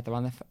with each other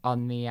on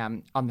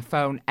the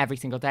phone every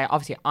single day.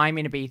 Obviously, I'm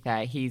in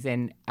Ibiza. He's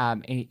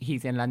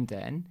in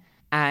London,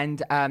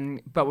 and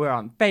but we're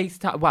on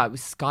FaceTime. Well, it was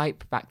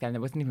Skype back then.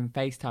 There wasn't even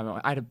FaceTime.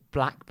 I had a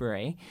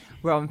BlackBerry.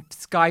 We're on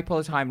Skype all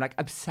the time, like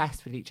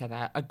obsessed with each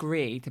other.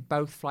 Agreed to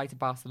both fly to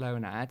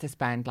Barcelona to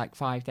spend like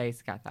 5 days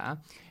together.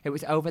 It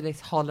was over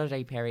this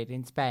holiday period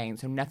in Spain,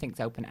 so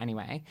nothing's open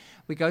anyway.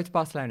 We go to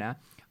Barcelona.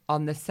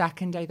 On the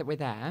second day that we're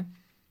there,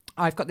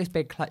 I've got this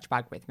big clutch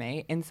bag with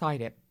me. Inside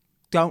it,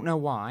 don't know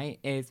why,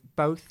 is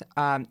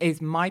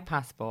my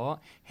passport,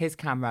 his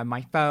camera,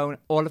 my phone,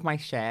 all of my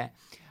shit.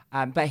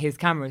 But his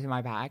camera is in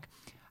my bag.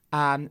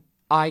 My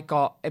bag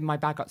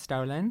got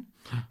stolen,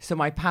 so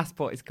my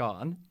passport is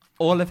gone.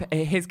 All of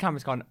his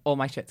camera's gone. All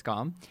my shit's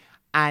gone.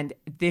 And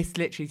this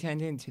literally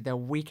turned into the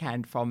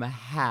weekend from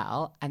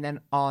hell. And then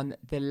on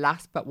the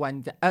last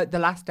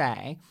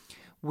day,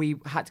 we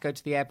had to go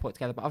to the airport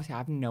together, but obviously I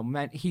have no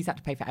money. He's had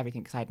to pay for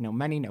everything because I had no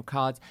money, no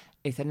cards.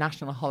 It's a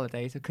national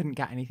holiday, so couldn't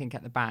get anything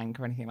at the bank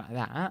or anything like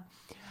that.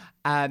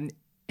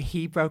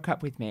 He broke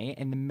up with me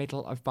in the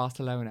middle of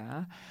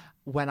Barcelona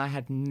when I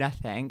had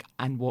nothing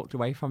and walked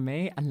away from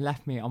me and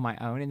left me on my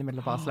own in the middle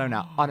of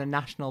Barcelona on a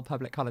national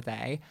public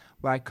holiday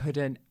where I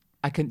couldn't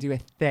do a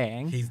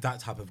thing. He's that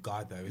type of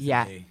guy, though, isn't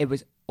Yeah, he? it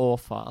was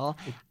awful.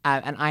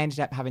 And I ended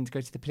up having to go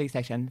to the police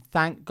station.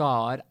 Thank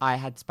God I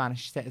had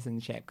Spanish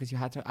citizenship because I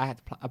had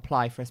to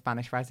apply for a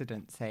Spanish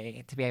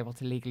residency to be able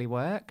to legally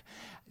work.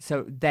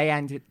 So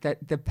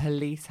the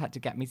police had to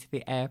get me to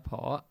the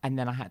airport and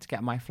then I had to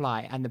get my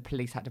flight and the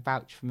police had to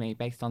vouch for me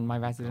based on my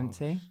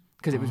residency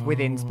because it was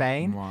within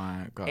Spain.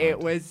 My God. It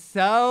was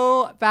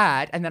so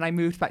bad. And then I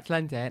moved back to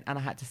London and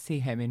I had to see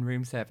him in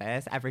room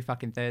service every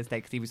fucking Thursday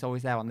because he was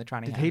always there on the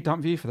tranny. Did he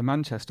dump you for the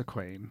Manchester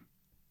Queen?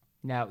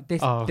 No, but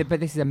this is a Was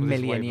this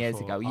million way years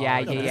before? ago. Oh, Yeah,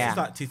 okay. yeah, This yeah. is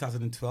like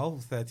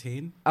 2012,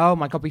 13. Oh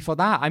my God, before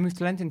that, I moved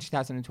to London in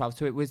 2012,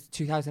 so it was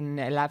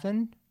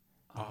 2011.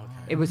 Oh, okay.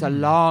 It was a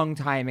long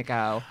time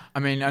ago. I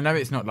mean, I know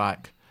it's not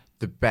like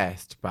the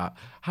best, but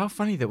how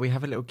funny that we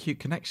have a little cute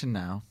connection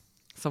now.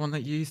 Someone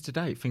that you used to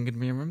date fingered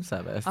me in room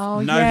service.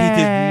 Oh, No, he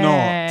did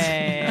not.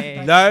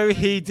 yay. No,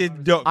 he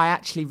did not. I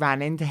actually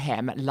ran into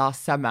him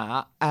last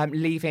summer,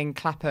 leaving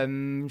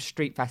Clapham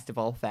Street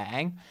Festival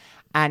thing.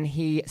 And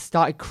he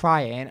started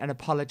crying and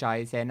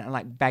apologising and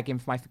like begging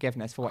for my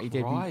forgiveness for what he did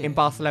in Crying?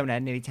 Barcelona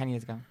nearly 10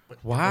 years ago.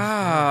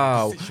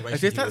 Wow. Situation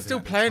As he if that's was in still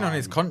at the playing on time.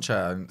 his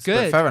conscience.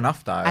 Good. But fair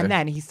enough, though. And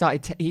then he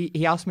started.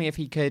 He asked me if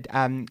he could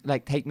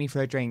like take me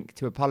for a drink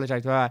to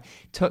apologise.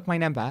 Took my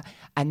number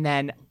and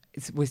then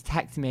was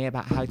texting me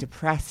about how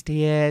depressed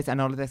he is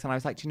and all of this. And I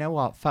was like, do you know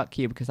what? Fuck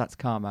you because that's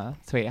karma,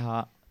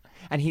 sweetheart.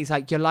 And he's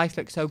like, your life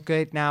looks so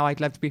good now.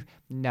 I'd love to be.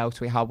 No,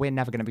 sweetheart, we're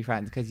never going to be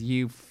friends because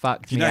you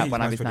fucked You me know up he's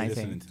when I most was probably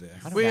 19. listening to this.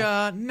 I don't we care.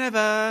 are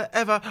never,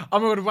 ever. Oh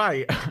my God,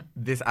 wait.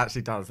 This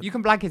actually does You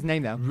can blank his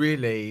name though.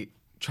 really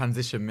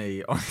transition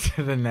me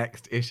onto the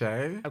next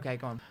issue. Okay,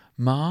 go on.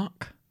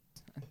 Mark?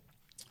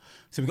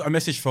 So we got a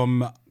message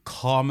from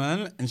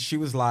Carmen, and she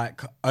was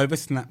like, over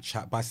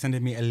Snapchat by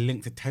sending me a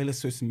link to Taylor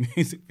Swift's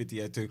music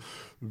video to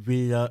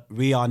We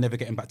Are Never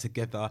Getting Back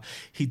Together.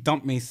 He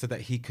dumped me so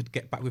that he could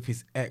get back with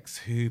his ex,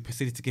 who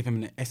proceeded to give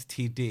him an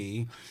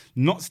STD,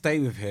 not stay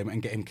with him,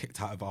 and get him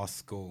kicked out of our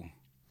school.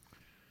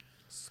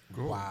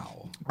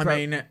 Wow. I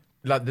mean,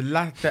 like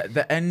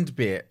the end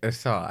bit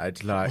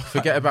aside, like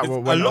forget about what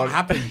A went lot on.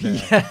 happened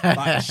there.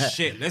 Like,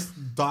 shit, let's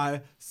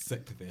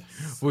dissect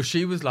this. Well,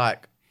 she was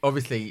like,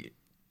 obviously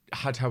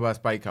had her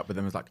worst breakup, but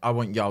then was like, I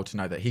want y'all to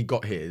know that he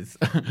got his.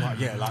 Like,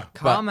 yeah, like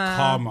Karma.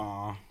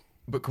 Karma.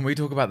 But can we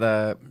talk about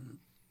the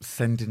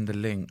sending the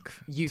link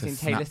Using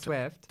to Taylor Snapchat-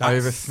 Swift. over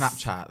That's-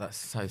 Snapchat? That's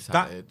so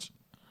savage.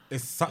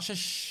 It's such a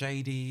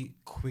shady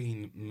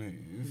queen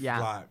move. Yeah.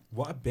 Like,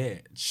 what a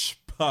bitch.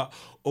 But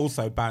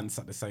also bants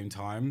at the same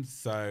time.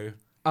 So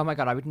Oh my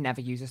God, I would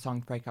never use a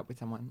song to break up with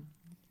someone.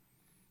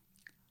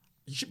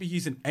 you should be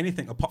using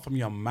anything apart from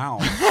your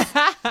mouth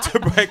to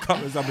break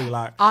up with somebody.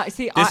 Like,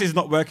 this is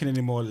not working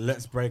anymore.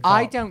 Let's break up.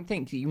 I don't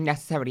think that you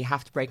necessarily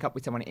have to break up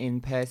with someone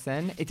in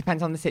person. It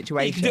depends on the You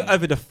situation. can do it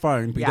over the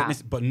phone, but, you Yeah.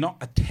 but not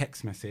a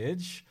text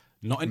message,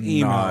 not an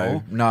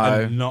email. No.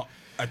 And not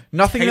a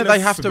Nothing that Taylor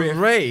they have to Swift-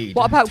 read.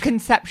 What about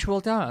conceptual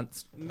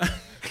dance?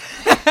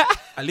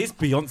 At least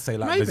Beyonce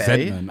like Maybe.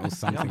 resentment or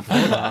something.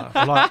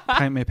 Like,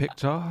 paint me a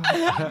picture.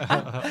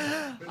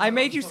 I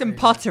made you some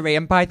pottery,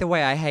 and by the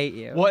way, I hate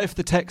you. What if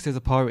the text is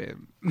a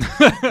poem? Bit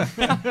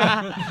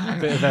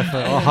of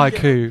effort or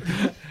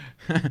haiku.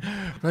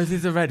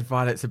 Roses are red,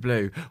 violets are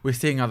blue. We're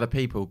seeing other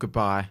people.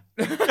 Goodbye.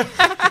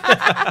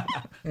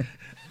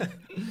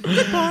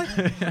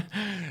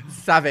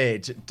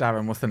 Savage.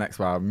 Darren, what's the next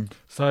one?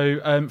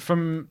 So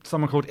from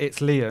someone called It's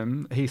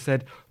Liam, he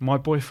said, my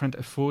boyfriend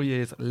of 4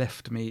 years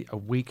left me a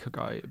week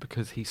ago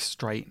because he's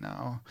straight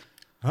now.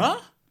 Huh?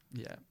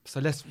 Yeah. So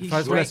let's straight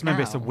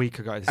remember it's a now? week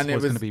ago. This And was it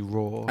was- going to be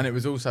raw. And it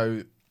was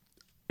also,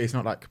 it's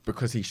not like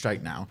because he's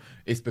straight now.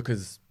 It's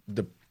because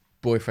the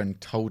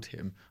boyfriend told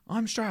him,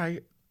 I'm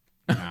straight.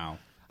 Now.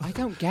 I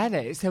don't get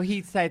it. So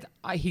he said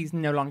he's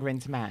no longer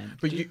into men.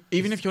 But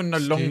even if you're no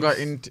longer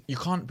into, you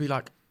can't be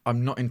like,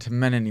 I'm not into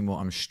men anymore,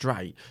 I'm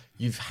straight.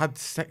 You've had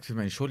sex with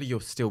men. Surely you're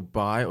still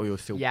bi or you're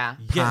still Yeah.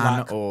 pan Yeah,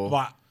 like, or...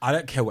 but I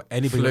don't care what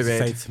anybody wants to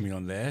fluid. say to me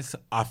on this.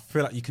 I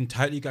feel like you can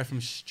totally go from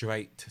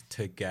straight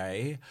to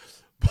gay,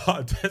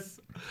 but just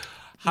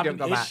have don't an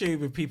go back. issue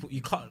with people.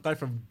 You can't go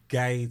from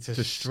gay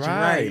to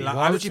straight. Like,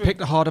 Why I would just you think- pick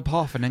the harder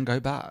path and then go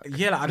back?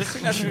 Yeah, like, I just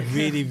think that's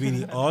really,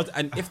 really odd.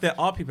 And if there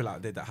are people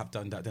out there that have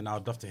done that, then I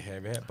would love to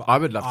hear it. But I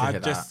would love to hear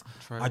that.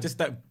 True.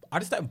 I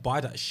just don't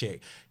buy that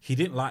shit. He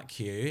didn't like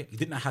you. He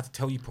didn't know how to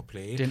tell you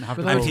properly. Didn't have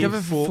But the they were balls.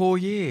 together for thought- 4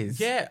 years.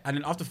 Yeah, and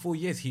then after 4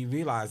 years, he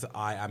realised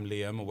I am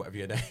Liam or whatever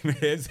your name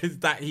is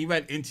that he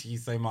went into you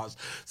so much.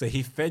 So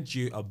he fed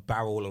you a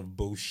barrel of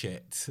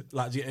bullshit.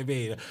 Like, do you know what I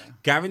mean?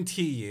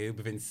 Guarantee you,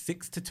 within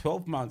 6 to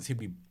 12 months, he'll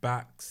be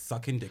back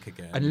sucking dick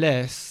again.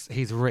 Unless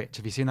he's rich.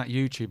 Have you seen that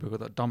YouTuber who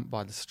got dumped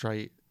by the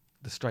straight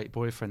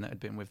boyfriend that had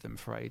been with them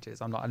for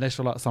ages? I'm like, unless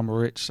you're like some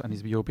rich and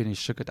you're being his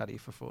sugar daddy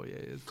for 4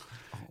 years,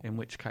 in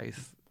which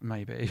case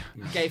maybe.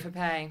 Gay for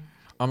pay.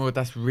 Oh my God,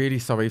 that's really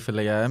sorry for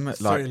Liam.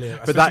 Sorry, Like,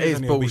 Liam, but that especially is he's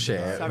only a week bullshit.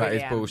 ago. Sorry, That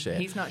is Liam. bullshit.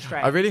 He's not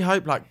straight. I really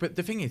hope, like, but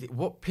the thing is,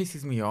 what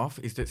pisses me off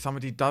is that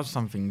somebody does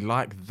something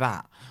like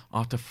that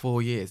after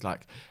 4 years.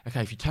 Like,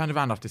 okay, if you turn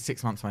around after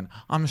 6 months and went,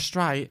 I'm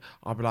straight,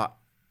 I'll be like,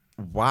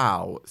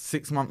 wow,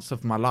 6 months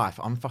of my life,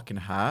 I'm fucking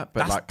hurt.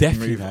 But That's like,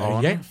 definitely move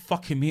on. You ain't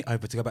fucking me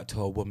over to go back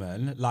to a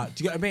woman. Like,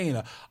 do you get what I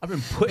mean? I've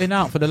been putting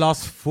out for the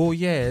last 4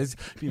 years,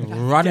 been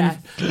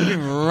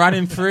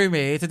running through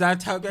me to go and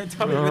tell me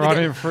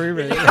Running to through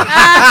me. go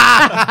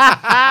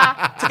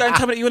and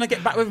tell me that you want to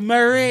get back with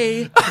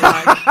Marie.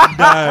 Like,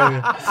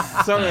 no,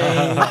 sorry,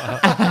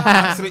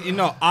 absolutely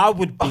not. I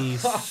would be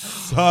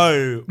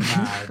so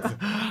mad.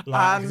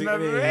 Like, do you get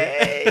what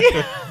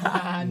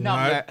I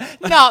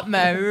mean? Not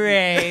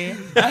Marie.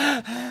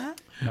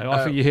 No,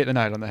 I think you hit the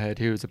nail on the head.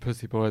 He was a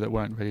pussy boy that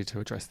weren't ready to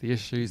address the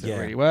issues that Yeah.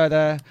 really were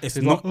there. It's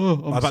He's not. like, oh,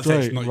 I'm I'm about to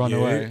say straight, it's not run you.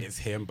 away. It's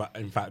him, but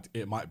in fact,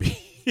 it might be.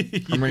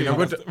 I mean, I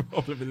would.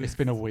 It's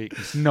been a week.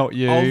 It's not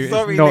you. Oh,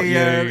 sorry, it's not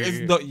Liam. you. It's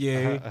not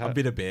you. I've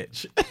been a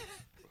bitch.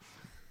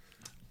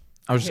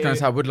 I was just going to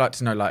say, I would like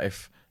to know, like,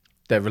 if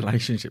their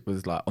relationship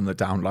was like on the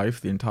down low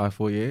for the entire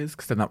 4 years,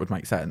 because then that would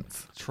make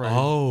sense. True.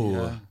 Oh,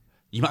 Yeah.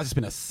 you might have just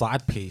been a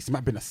side piece. You might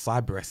have been a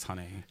side breast,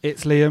 honey.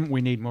 It's Liam.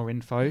 We need more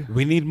info.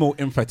 We need more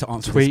info to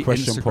answer Tweet, this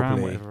question Instagram,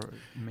 properly. whatever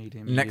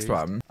medium you Next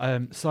use.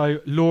 one. So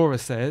Laura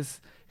says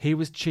he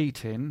was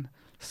cheating,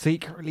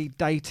 secretly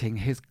dating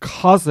his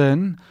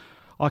cousin.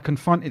 I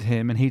confronted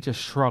him and he just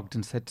shrugged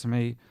and said to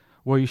me,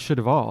 well, you should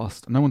have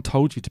asked. No one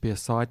told you to be a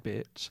side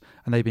bitch.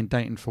 And they've been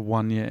dating for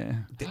 1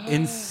 year. The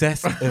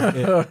incest of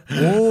it.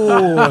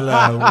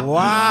 Oh,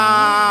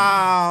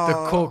 wow. The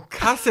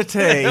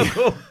caucasity.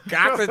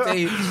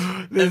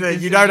 Caucasity. Listen,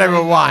 you know they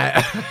were white.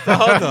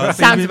 Hold on.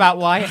 Sounds about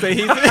white.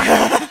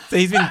 So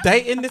he's been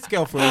dating this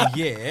girl for a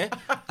year,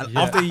 and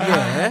after a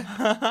year,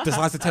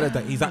 decides to tell her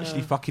that he's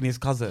actually fucking his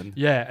cousin.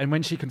 Yeah, and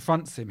when she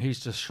confronts him, he's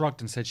just shrugged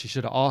and said she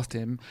should have asked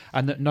him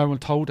and that no one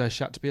told her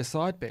she had to be a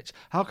side bitch.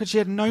 How could she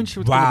have known she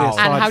was going to be a Wow.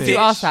 side And how bitch? do you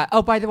ask that?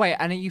 Oh, by the way,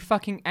 and are you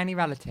fucking any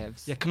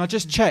relatives? Yeah, can I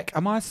just check?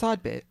 Am I a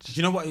side bitch? Do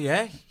you know what?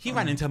 Yeah, he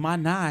ran into my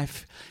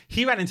knife.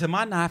 He ran into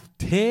my knife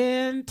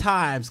 10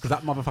 times because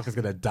that motherfucker's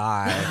gonna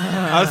die.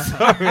 I'm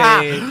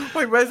sorry.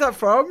 Wait, where's that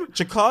from?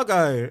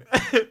 Chicago.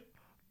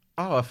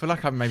 Oh, I feel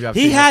like I've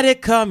He seen had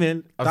it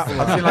coming. I've seen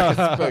like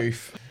a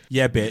spoof.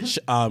 Yeah, bitch.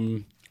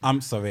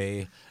 I'm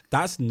sorry.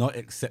 That's not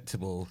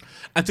acceptable.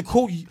 And to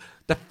call you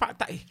the fact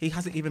that he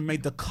hasn't even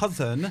made the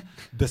cousin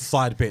the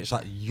side bitch,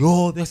 like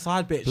you're the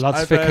side bitch.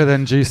 Blood's thicker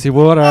than juicy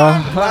water.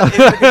 Blood is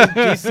thicker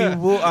than juicy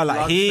water.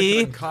 Like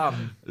he,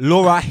 Come.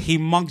 Laura, he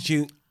mugged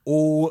you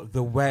all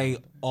the way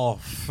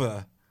off.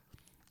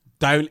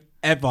 Don't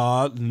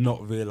ever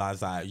not realise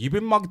that. You've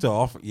been mugged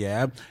off,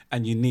 yeah,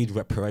 and you need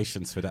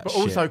reparations for that But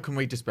shit. also, can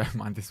we just bear in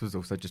mind, this was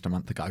also just a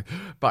month ago.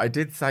 But I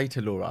did say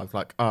to Laura, I was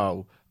like,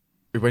 oh,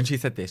 when she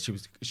said this,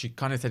 she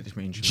kind of said it to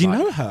me. And she was do you like,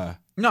 know her?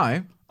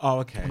 No. Oh,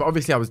 okay. But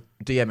obviously I was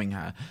DMing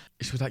her.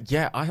 She was like,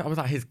 yeah, I was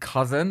like his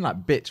cousin.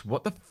 Like, bitch,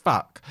 what the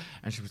fuck?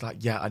 And she was like,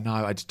 yeah, I know.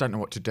 I just don't know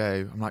what to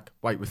do. I'm like,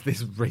 wait, was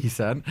this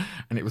recent?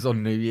 And it was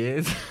on New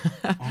Year's.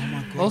 Oh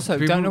my God. Also,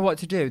 People- don't know what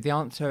to do. The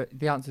answer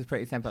is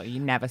pretty simple. You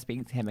never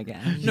speak to him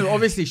again. No,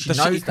 obviously she Does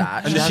knows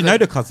that. And does she know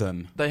the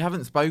cousin? They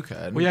haven't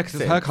spoken. Well, yeah, because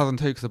it's since. her cousin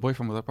too, because the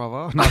boyfriend was her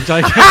brother. No, I'm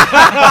joking.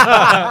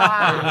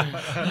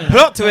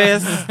 Plot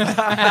twist.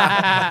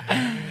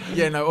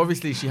 Yeah, no,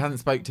 obviously she hadn't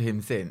spoke to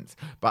him since.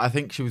 But I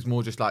think she was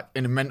more just like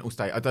in a mental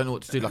state. I don't know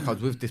what to do. Like, I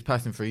was with this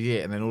person for a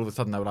year, and then all of a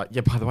sudden they were like,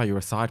 yeah, by the way, you're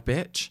a side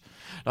bitch.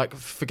 Like,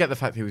 forget the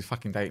fact he was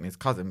fucking dating his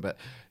cousin, but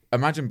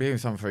imagine being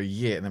with someone for a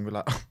year and then we're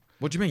like, oh,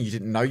 what do you mean? You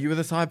didn't know you were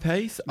the side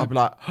piece? I'd be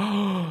like,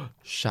 oh,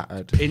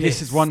 shattered.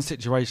 This is one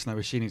situation though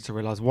where she needs to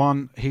realise: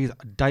 one, he's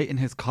dating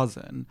his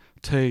cousin.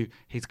 Two,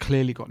 he's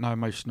clearly got no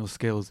emotional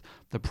skills.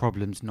 The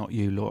problem's not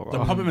you, Laura.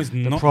 The problem is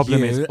the not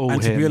problem you, is all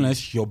and to him. be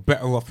honest, you're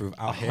better off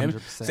without him.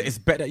 100%. So it's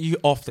better that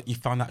you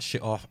found that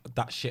shit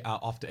out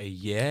after a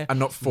year, And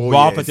not 4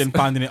 rather years. than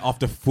finding it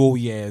after 4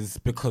 years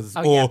because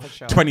Oh, yeah, or for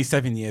sure.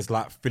 27 years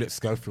like Philip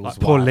Schofield's Like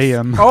poor wife.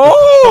 Liam.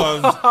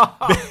 Oh!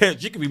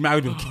 Because you can be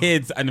married with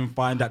kids and then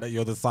find out that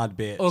you're the side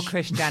bitch. Or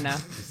Kris Jenner.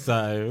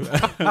 So,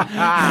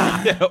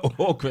 yeah,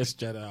 or Kris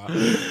Jenner.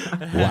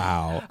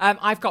 Wow.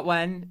 I've got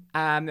one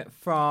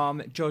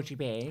from Georgie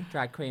B,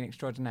 drag queen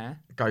extraordinaire.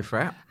 Go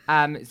for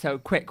it. So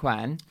quick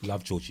one.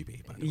 Love Georgie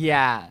B. By the way.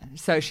 Yeah.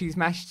 So she's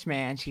messaged me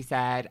and she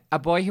said, a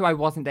boy who I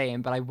wasn't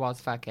dating, but I was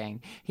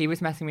fucking. He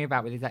was messing me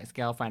about with his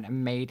ex-girlfriend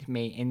and made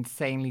me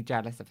insanely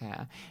jealous of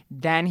her.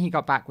 Then he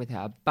got back with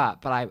her,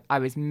 but I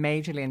was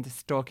majorly into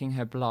stalking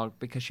her blog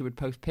because she would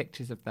post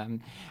pictures of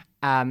them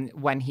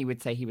when he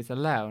would say he was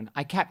alone.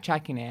 I kept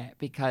checking it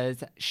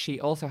because she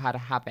also had a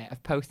habit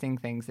of posting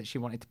things that she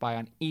wanted to buy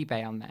on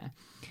eBay on there.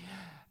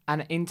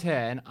 And in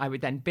turn, I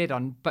would then bid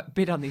on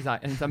these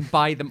items and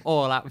buy them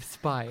all out of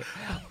spite.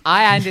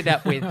 I ended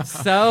up with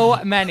so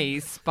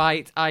many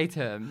spite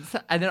items,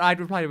 and then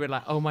I'd reply to her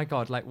like, "Oh my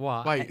god, like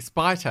what? Wait,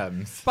 spy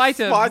terms. Spite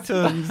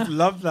items." Items,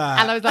 love that.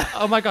 And I was like,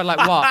 "Oh my god,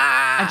 like what?"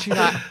 And she's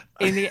like,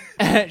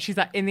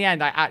 in the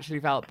end, I actually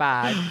felt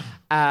bad,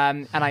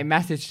 and I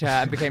messaged her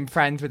and became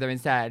friends with her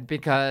instead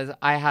because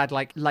I had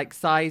like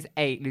size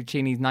 8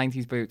 Lucchini's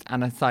 90s boots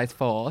and a size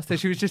 4, so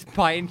she was just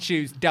buying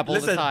shoes double the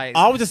Listen, size.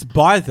 I would just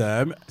buy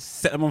them,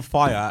 set them on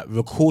fire,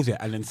 record it,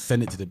 and then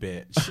send it to the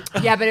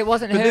bitch. Yeah, but it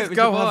wasn't But her. this It was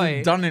girl the boy.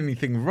 hasn't done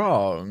anything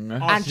wrong.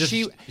 And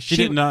she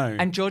didn't know.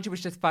 And Georgie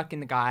was just fucking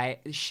the guy.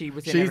 She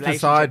was in a She's the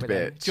relationship side with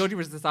him. bitch. Georgie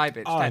was the side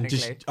bitch, And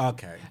technically.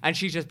 okay. And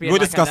she's just being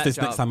We'll like discuss a this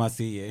nut next job. time I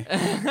see you.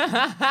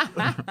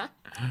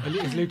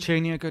 Is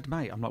Lucini a good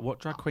mate? I'm like, what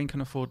drag queen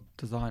can afford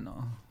designer?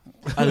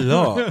 A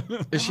lot.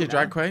 Is she a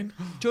drag queen?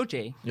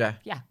 Georgie. Yeah.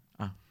 Yeah.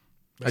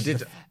 I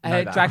did. Her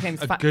know that. drag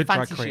name's A good drag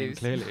Fancy queen, Shoes.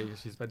 clearly.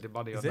 She's spending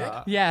money on it?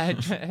 that. Yeah,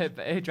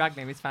 her drag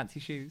name is Fancy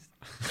Shoes.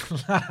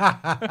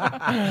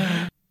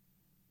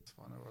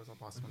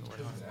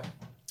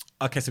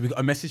 Okay, so we got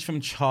a message from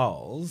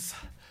Charles,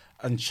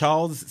 and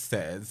Charles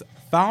says,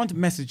 found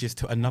messages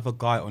to another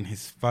guy on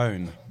his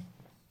phone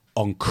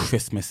on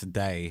Christmas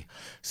Day.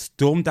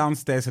 Stormed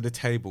downstairs to the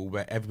table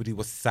where everybody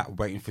was sat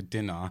waiting for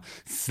dinner,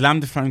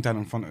 slammed the phone down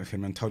in front of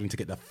him and told him to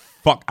get the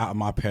fuck out of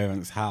my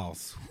parents'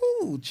 house.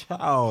 Ooh,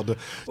 child. Do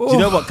you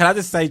know what? Can I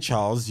just say,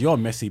 Charles, you're a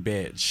messy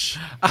bitch.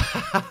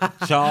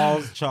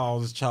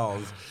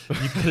 Charles.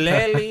 You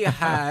clearly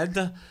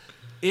had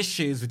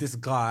issues with this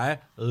guy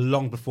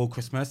long before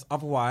Christmas.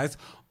 Otherwise,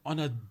 on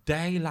a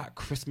day like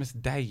Christmas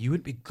Day, you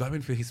wouldn't be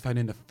going through his phone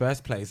in the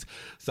first place.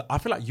 So I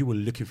feel like you were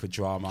looking for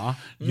drama.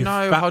 You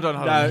Hold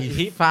on. No,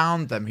 He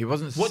found them. He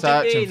wasn't what do you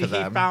searching mean for he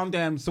them. found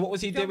them? So what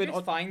was he don't doing?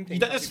 just find You things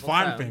don't on just people's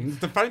find phones. things.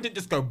 The phone didn't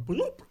just go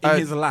bloop in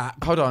his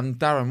lap. Hold on,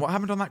 Darren. What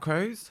happened on that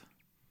cruise?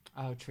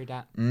 Oh, true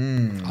that.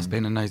 I was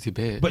being a nosy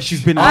bitch. But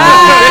she's been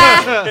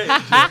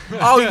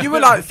Oh, you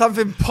were like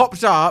something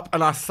popped up,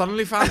 and I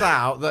suddenly found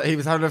out that he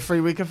was having a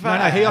 3-week affair.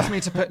 No, he asked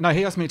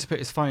me to put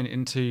his phone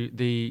into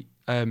the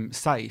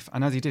safe,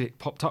 and as he did, it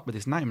popped up with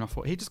his name, and I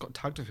thought he just got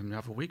tagged with him the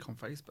other week on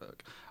Facebook,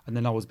 and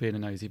then I was being a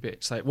nosy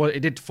bitch. So it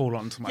did fall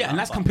onto my yeah, and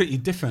lap, that's but- completely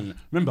different.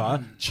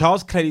 Remember,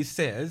 Charles clearly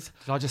says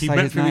Did I just he say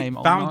went his through, name?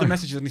 Oh, found no. the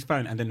messages on his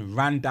phone, and then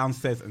ran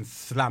downstairs and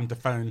slammed the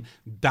phone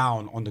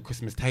down on the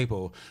Christmas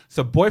table.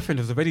 So boyfriend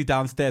was already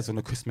downstairs on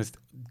the Christmas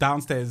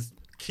downstairs.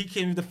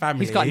 Kicking with the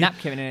family. He's got a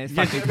napkin in his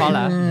Yeah, fucking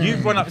collar.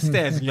 You've run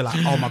upstairs and you're like,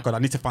 oh my god, I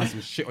need to find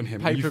some shit on him.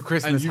 Paper and you,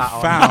 Christmas and you hat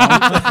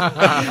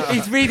on. found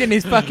He's reading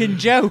his fucking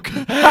joke.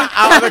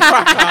 Out of the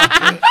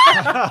cracker.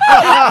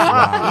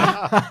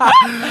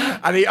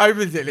 And he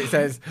opens it and it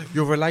says,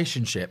 your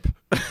relationship.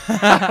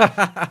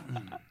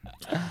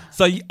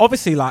 So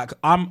obviously, like,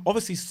 I'm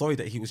obviously sorry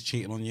that he was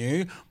cheating on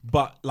you,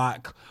 but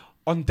like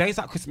on days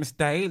like Christmas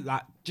Day,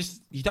 like,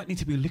 just you don't need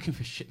to be looking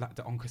for shit like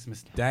that on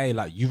Christmas Day.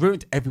 Like, you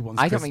ruined everyone's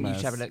I don't Christmas. think you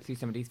should ever look through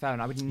somebody's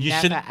phone. I would You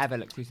never shouldn't- ever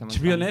look through someone's To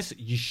phone. be honest,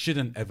 you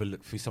shouldn't ever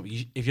look through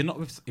somebody. If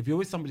you're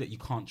with somebody that you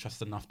can't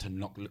trust enough to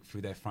not look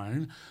through their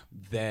phone,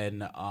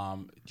 then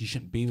you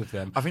shouldn't be with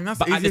them. I think that's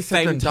but at the easier said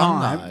same than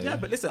done, time, though. yeah.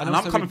 But listen, And and I'm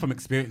also coming we- from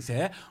experience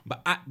here.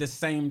 But at the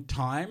same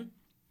time,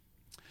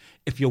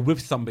 if you're with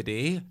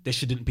somebody, there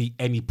shouldn't be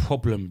any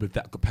problem with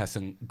that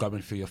person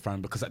going through your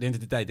phone, because at the end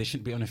of the day, there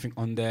shouldn't be anything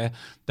on there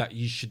that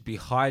you should be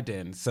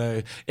hiding.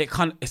 So it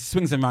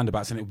swings and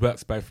roundabouts, and it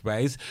works both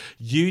ways.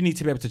 You need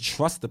to be able to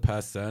trust the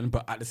person,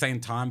 but at the same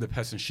time, the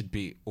person should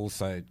be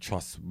also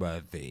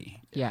trustworthy.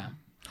 Yeah.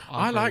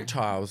 I like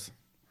Charles.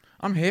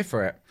 I'm here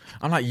for it.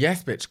 I'm like,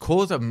 yes, bitch,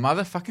 cause a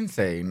motherfucking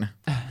scene.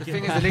 The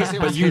thing is, at least it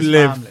But was you his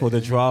live family. for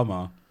the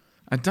drama.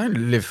 I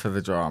don't live for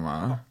the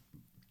drama.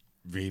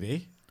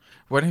 Really?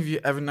 When have you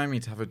ever known me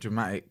to have a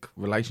dramatic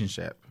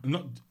relationship?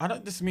 I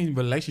don't just mean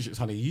relationships,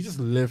 honey. You just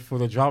live for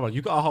the drama.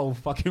 You got a whole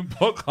fucking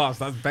podcast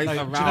that's based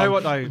No, around do you know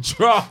what though?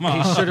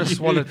 drama. He should have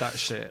swallowed that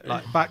shit.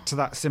 Like back to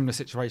that similar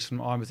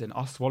situation I was in.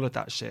 I swallowed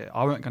that shit.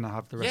 I weren't going to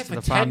have the rest for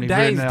of the 10 family days,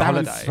 ruin their Darren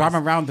holidays. swam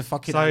around the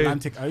fucking So-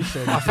 Atlantic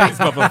Ocean. Do you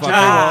know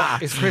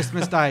what? It's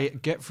Christmas Day.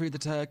 Get through the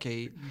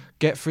turkey.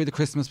 Get through the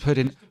Christmas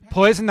pudding.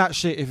 Poison that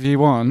shit if you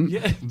want, Yeah,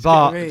 do you know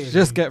but what I mean?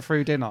 just get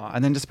through dinner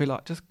and then just be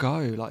like, just go.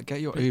 Like,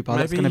 get your Uber.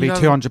 That's Maybe going to he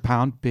be doesn't-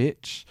 £200,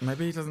 bitch.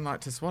 Maybe he doesn't like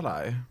to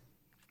swallow.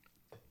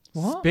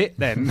 What? Spit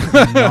then.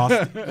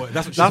 Nasty. Well, that's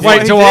what she Just did.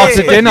 wait till he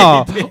after did.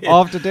 dinner. He did.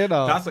 After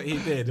dinner. That's what he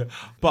did.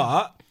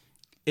 But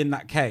in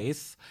that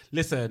case,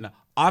 listen,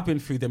 I've been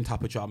through them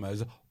type of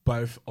dramas,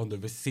 both on the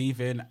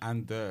receiving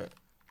and the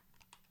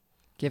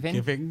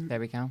giving There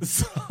we go.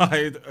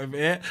 side of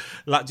it.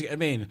 Like, do you get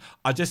what I mean?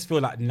 I just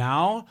feel like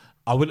now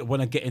I wouldn't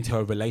want to get into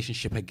a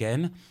relationship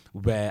again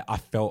where I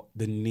felt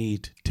the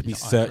need to be I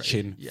agree.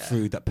 searching Yeah.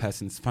 through that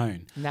person's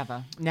phone.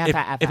 Never If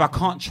ever. I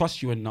can't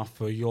trust you enough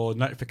for your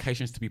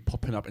notifications to be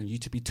popping up and you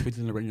to be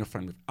twiddling around your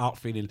phone without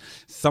feeling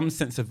some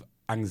sense of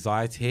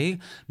anxiety,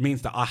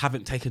 means that I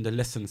haven't taken the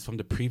lessons from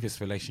the previous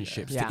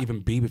relationships Yeah. to even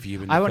be with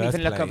you in I the won't first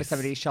even look over place.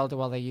 somebody's shoulder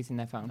while they're using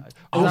their phone.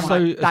 Also,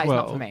 That as is not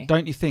well, for me.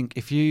 don't you think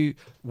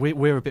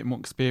we're a bit more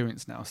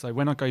experienced now? So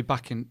when I go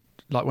back in,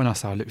 like when I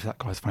say I looked at that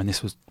guy's phone,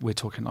 we're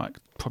talking like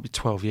probably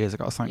 12 years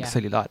ago or something Yeah.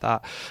 silly like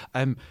that.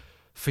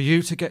 For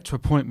you to get to a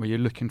point where you're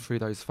looking through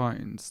those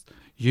phones,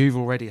 you've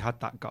already had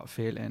that gut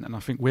feeling, and I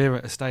think we're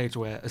at a stage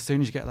where as soon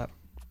as you get that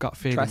gut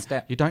feeling, Trust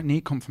it. you don't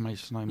need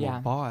confirmation no more. Yeah.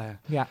 Bye.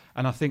 Yeah.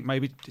 And I think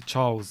maybe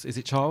Charles, is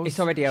it Charles? It's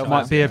already over.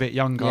 Might be a bit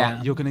younger.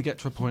 Yeah. You're going to get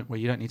to a point where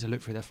you don't need to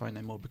look through their phone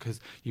anymore because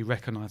you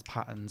recognise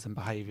patterns and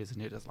behaviours,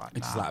 and you're just like,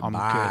 It's just nah, like, I'm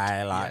bye,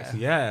 good. like,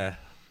 Yeah.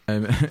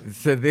 yeah.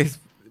 So this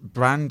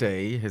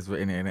Brandy has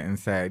written in it and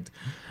said,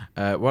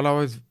 while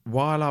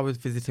I was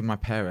visiting my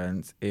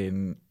parents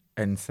in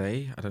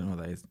NC, I don't know what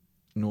that is,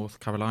 North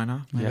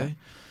Carolina, maybe,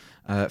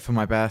 for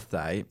my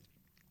birthday,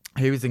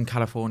 he was in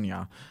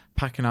California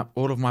packing up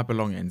all of my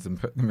belongings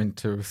and putting them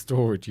into a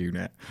storage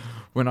unit.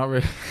 When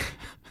I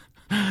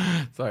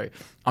sorry,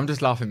 I'm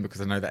just laughing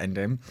because I know the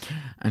ending,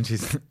 and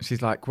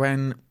she's like,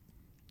 when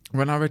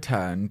I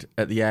returned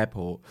at the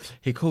airport,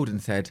 he called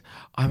and said,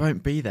 I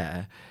won't be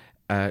there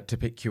to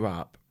pick you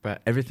up,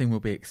 but everything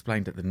will be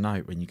explained at the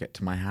note when you get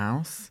to my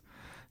house.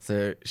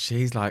 So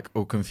she's like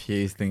all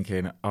confused,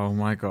 thinking, "Oh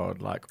my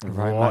god, like what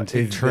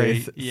Romantic is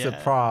treat, this yeah.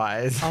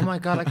 surprise?" Oh my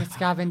god, like a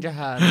scavenger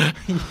hunt.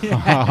 Oh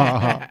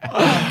my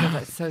god,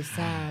 that's so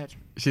sad.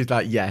 She's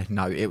like, "Yeah,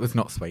 no, it was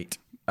not sweet.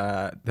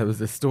 There was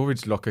a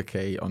storage locker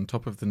key on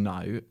top of the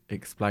note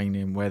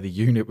explaining where the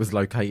unit was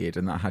located,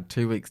 and that I had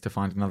 2 weeks to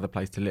find another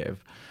place to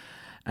live."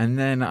 And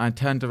then I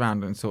turned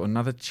around and saw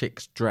another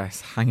chick's dress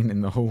hanging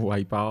in the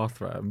hallway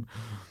bathroom.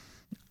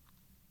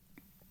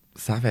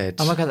 Savage.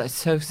 Oh my god, that's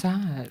so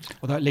sad.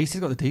 Although at least he's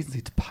got the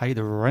decency to pay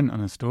the rent on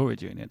a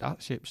storage unit.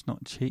 That ship's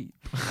not cheap.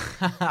 You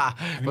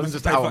must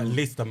just pay out for at on-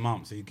 least a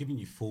month, so you're giving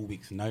you 4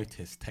 weeks'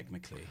 notice,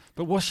 technically.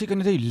 But what's she going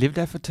to do? Live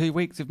there for 2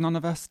 weeks with none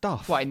of her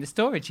stuff? What, in the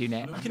storage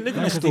unit? You can live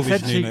No, in a 'cause he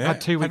storage said she unit.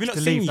 had 2 Have weeks you not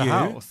to seen leave the you?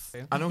 house.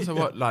 And also,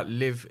 what, like,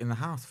 live in the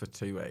house for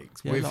 2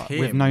 weeks Yeah, with like, him,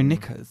 with no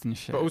knickers and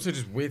shit. but also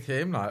just with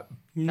him, like,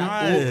 No.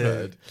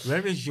 awkward.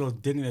 Where is your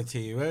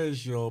dignity? Where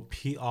is your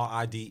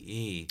pride?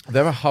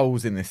 There are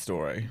holes in this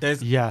story.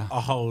 There's Yeah. a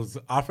holes.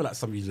 I feel like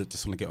some of you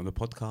just want to get on the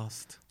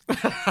podcast.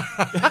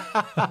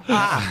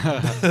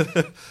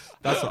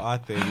 That's what I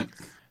think.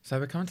 So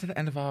we're coming to the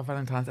end of our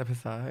Valentine's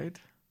episode.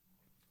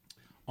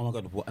 Oh my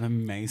god, what an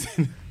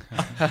amazing,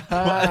 what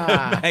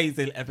an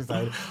amazing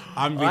episode!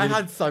 I'm really. I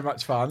had so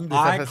much fun this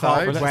I can't episode.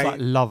 Well, it's wait. like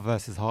love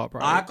versus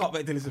heartbreak. I can't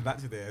wait to listen back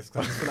to this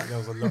because I just feel like there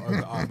was a lot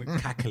of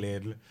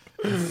cackling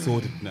and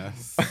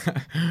sordidness.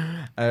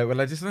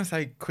 Well, I just want to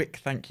say a quick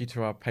thank you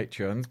to our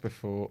patrons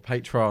before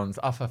patrons.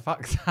 Oh, for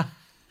fuck's sake.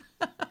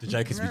 The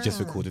joke is we just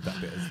recorded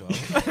that bit as well.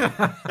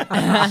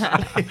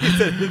 You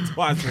said it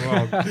twice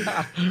wrong.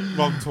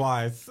 Wrong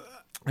twice.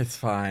 It's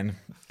fine.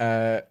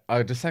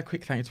 I'll just say a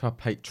quick thank you to our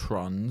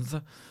patrons.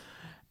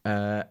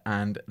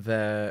 And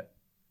the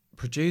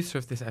producer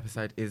of this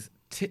episode is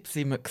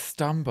Tipsy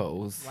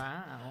McStumbles.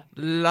 Wow.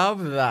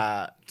 Love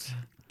that.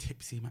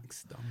 Tipsy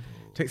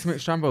McStumble. Tipsy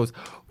McStumbles.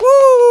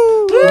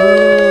 Woo!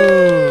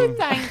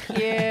 Thank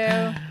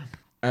you.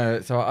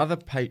 So our other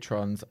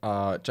patrons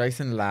are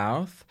Jason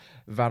Louth,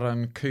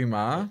 Varun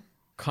Kumar,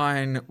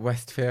 Kyan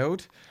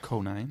Westfield,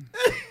 Cool name.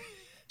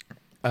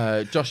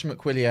 Josh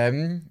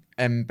McWilliam,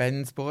 M.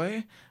 Ben's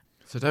boy.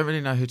 So I don't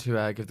really know who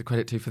to give the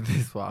credit to for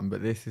this one,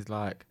 but this is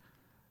like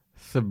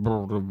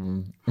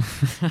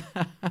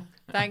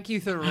Thank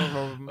you,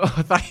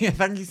 Oh,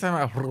 thank you so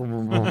much.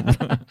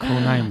 Cool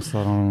name, so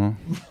I'm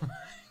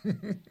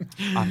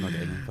not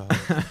getting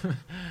involved.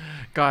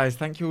 Guys,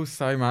 thank you all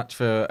so much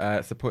for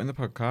supporting the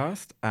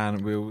podcast,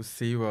 and we'll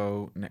see you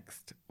all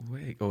next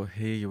week, or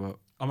hear you all.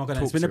 Oh my god,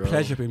 Talk it's been to a you all.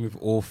 pleasure being with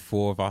all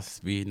four of us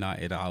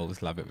reunited. I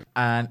always love it.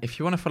 And if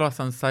you want to follow us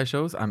on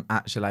socials, I'm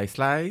at Chalet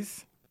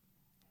Slays.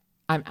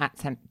 I'm at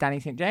Danny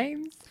St.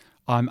 James.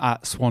 I'm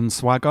at Swan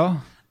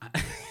Swagger.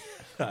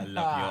 I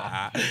love your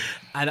hat.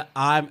 And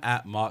I'm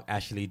at Mark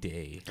Ashley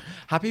D.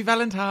 Happy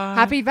Valentine's.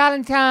 Happy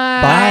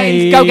Valentine's.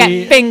 Bye. Go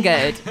get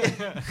fingered.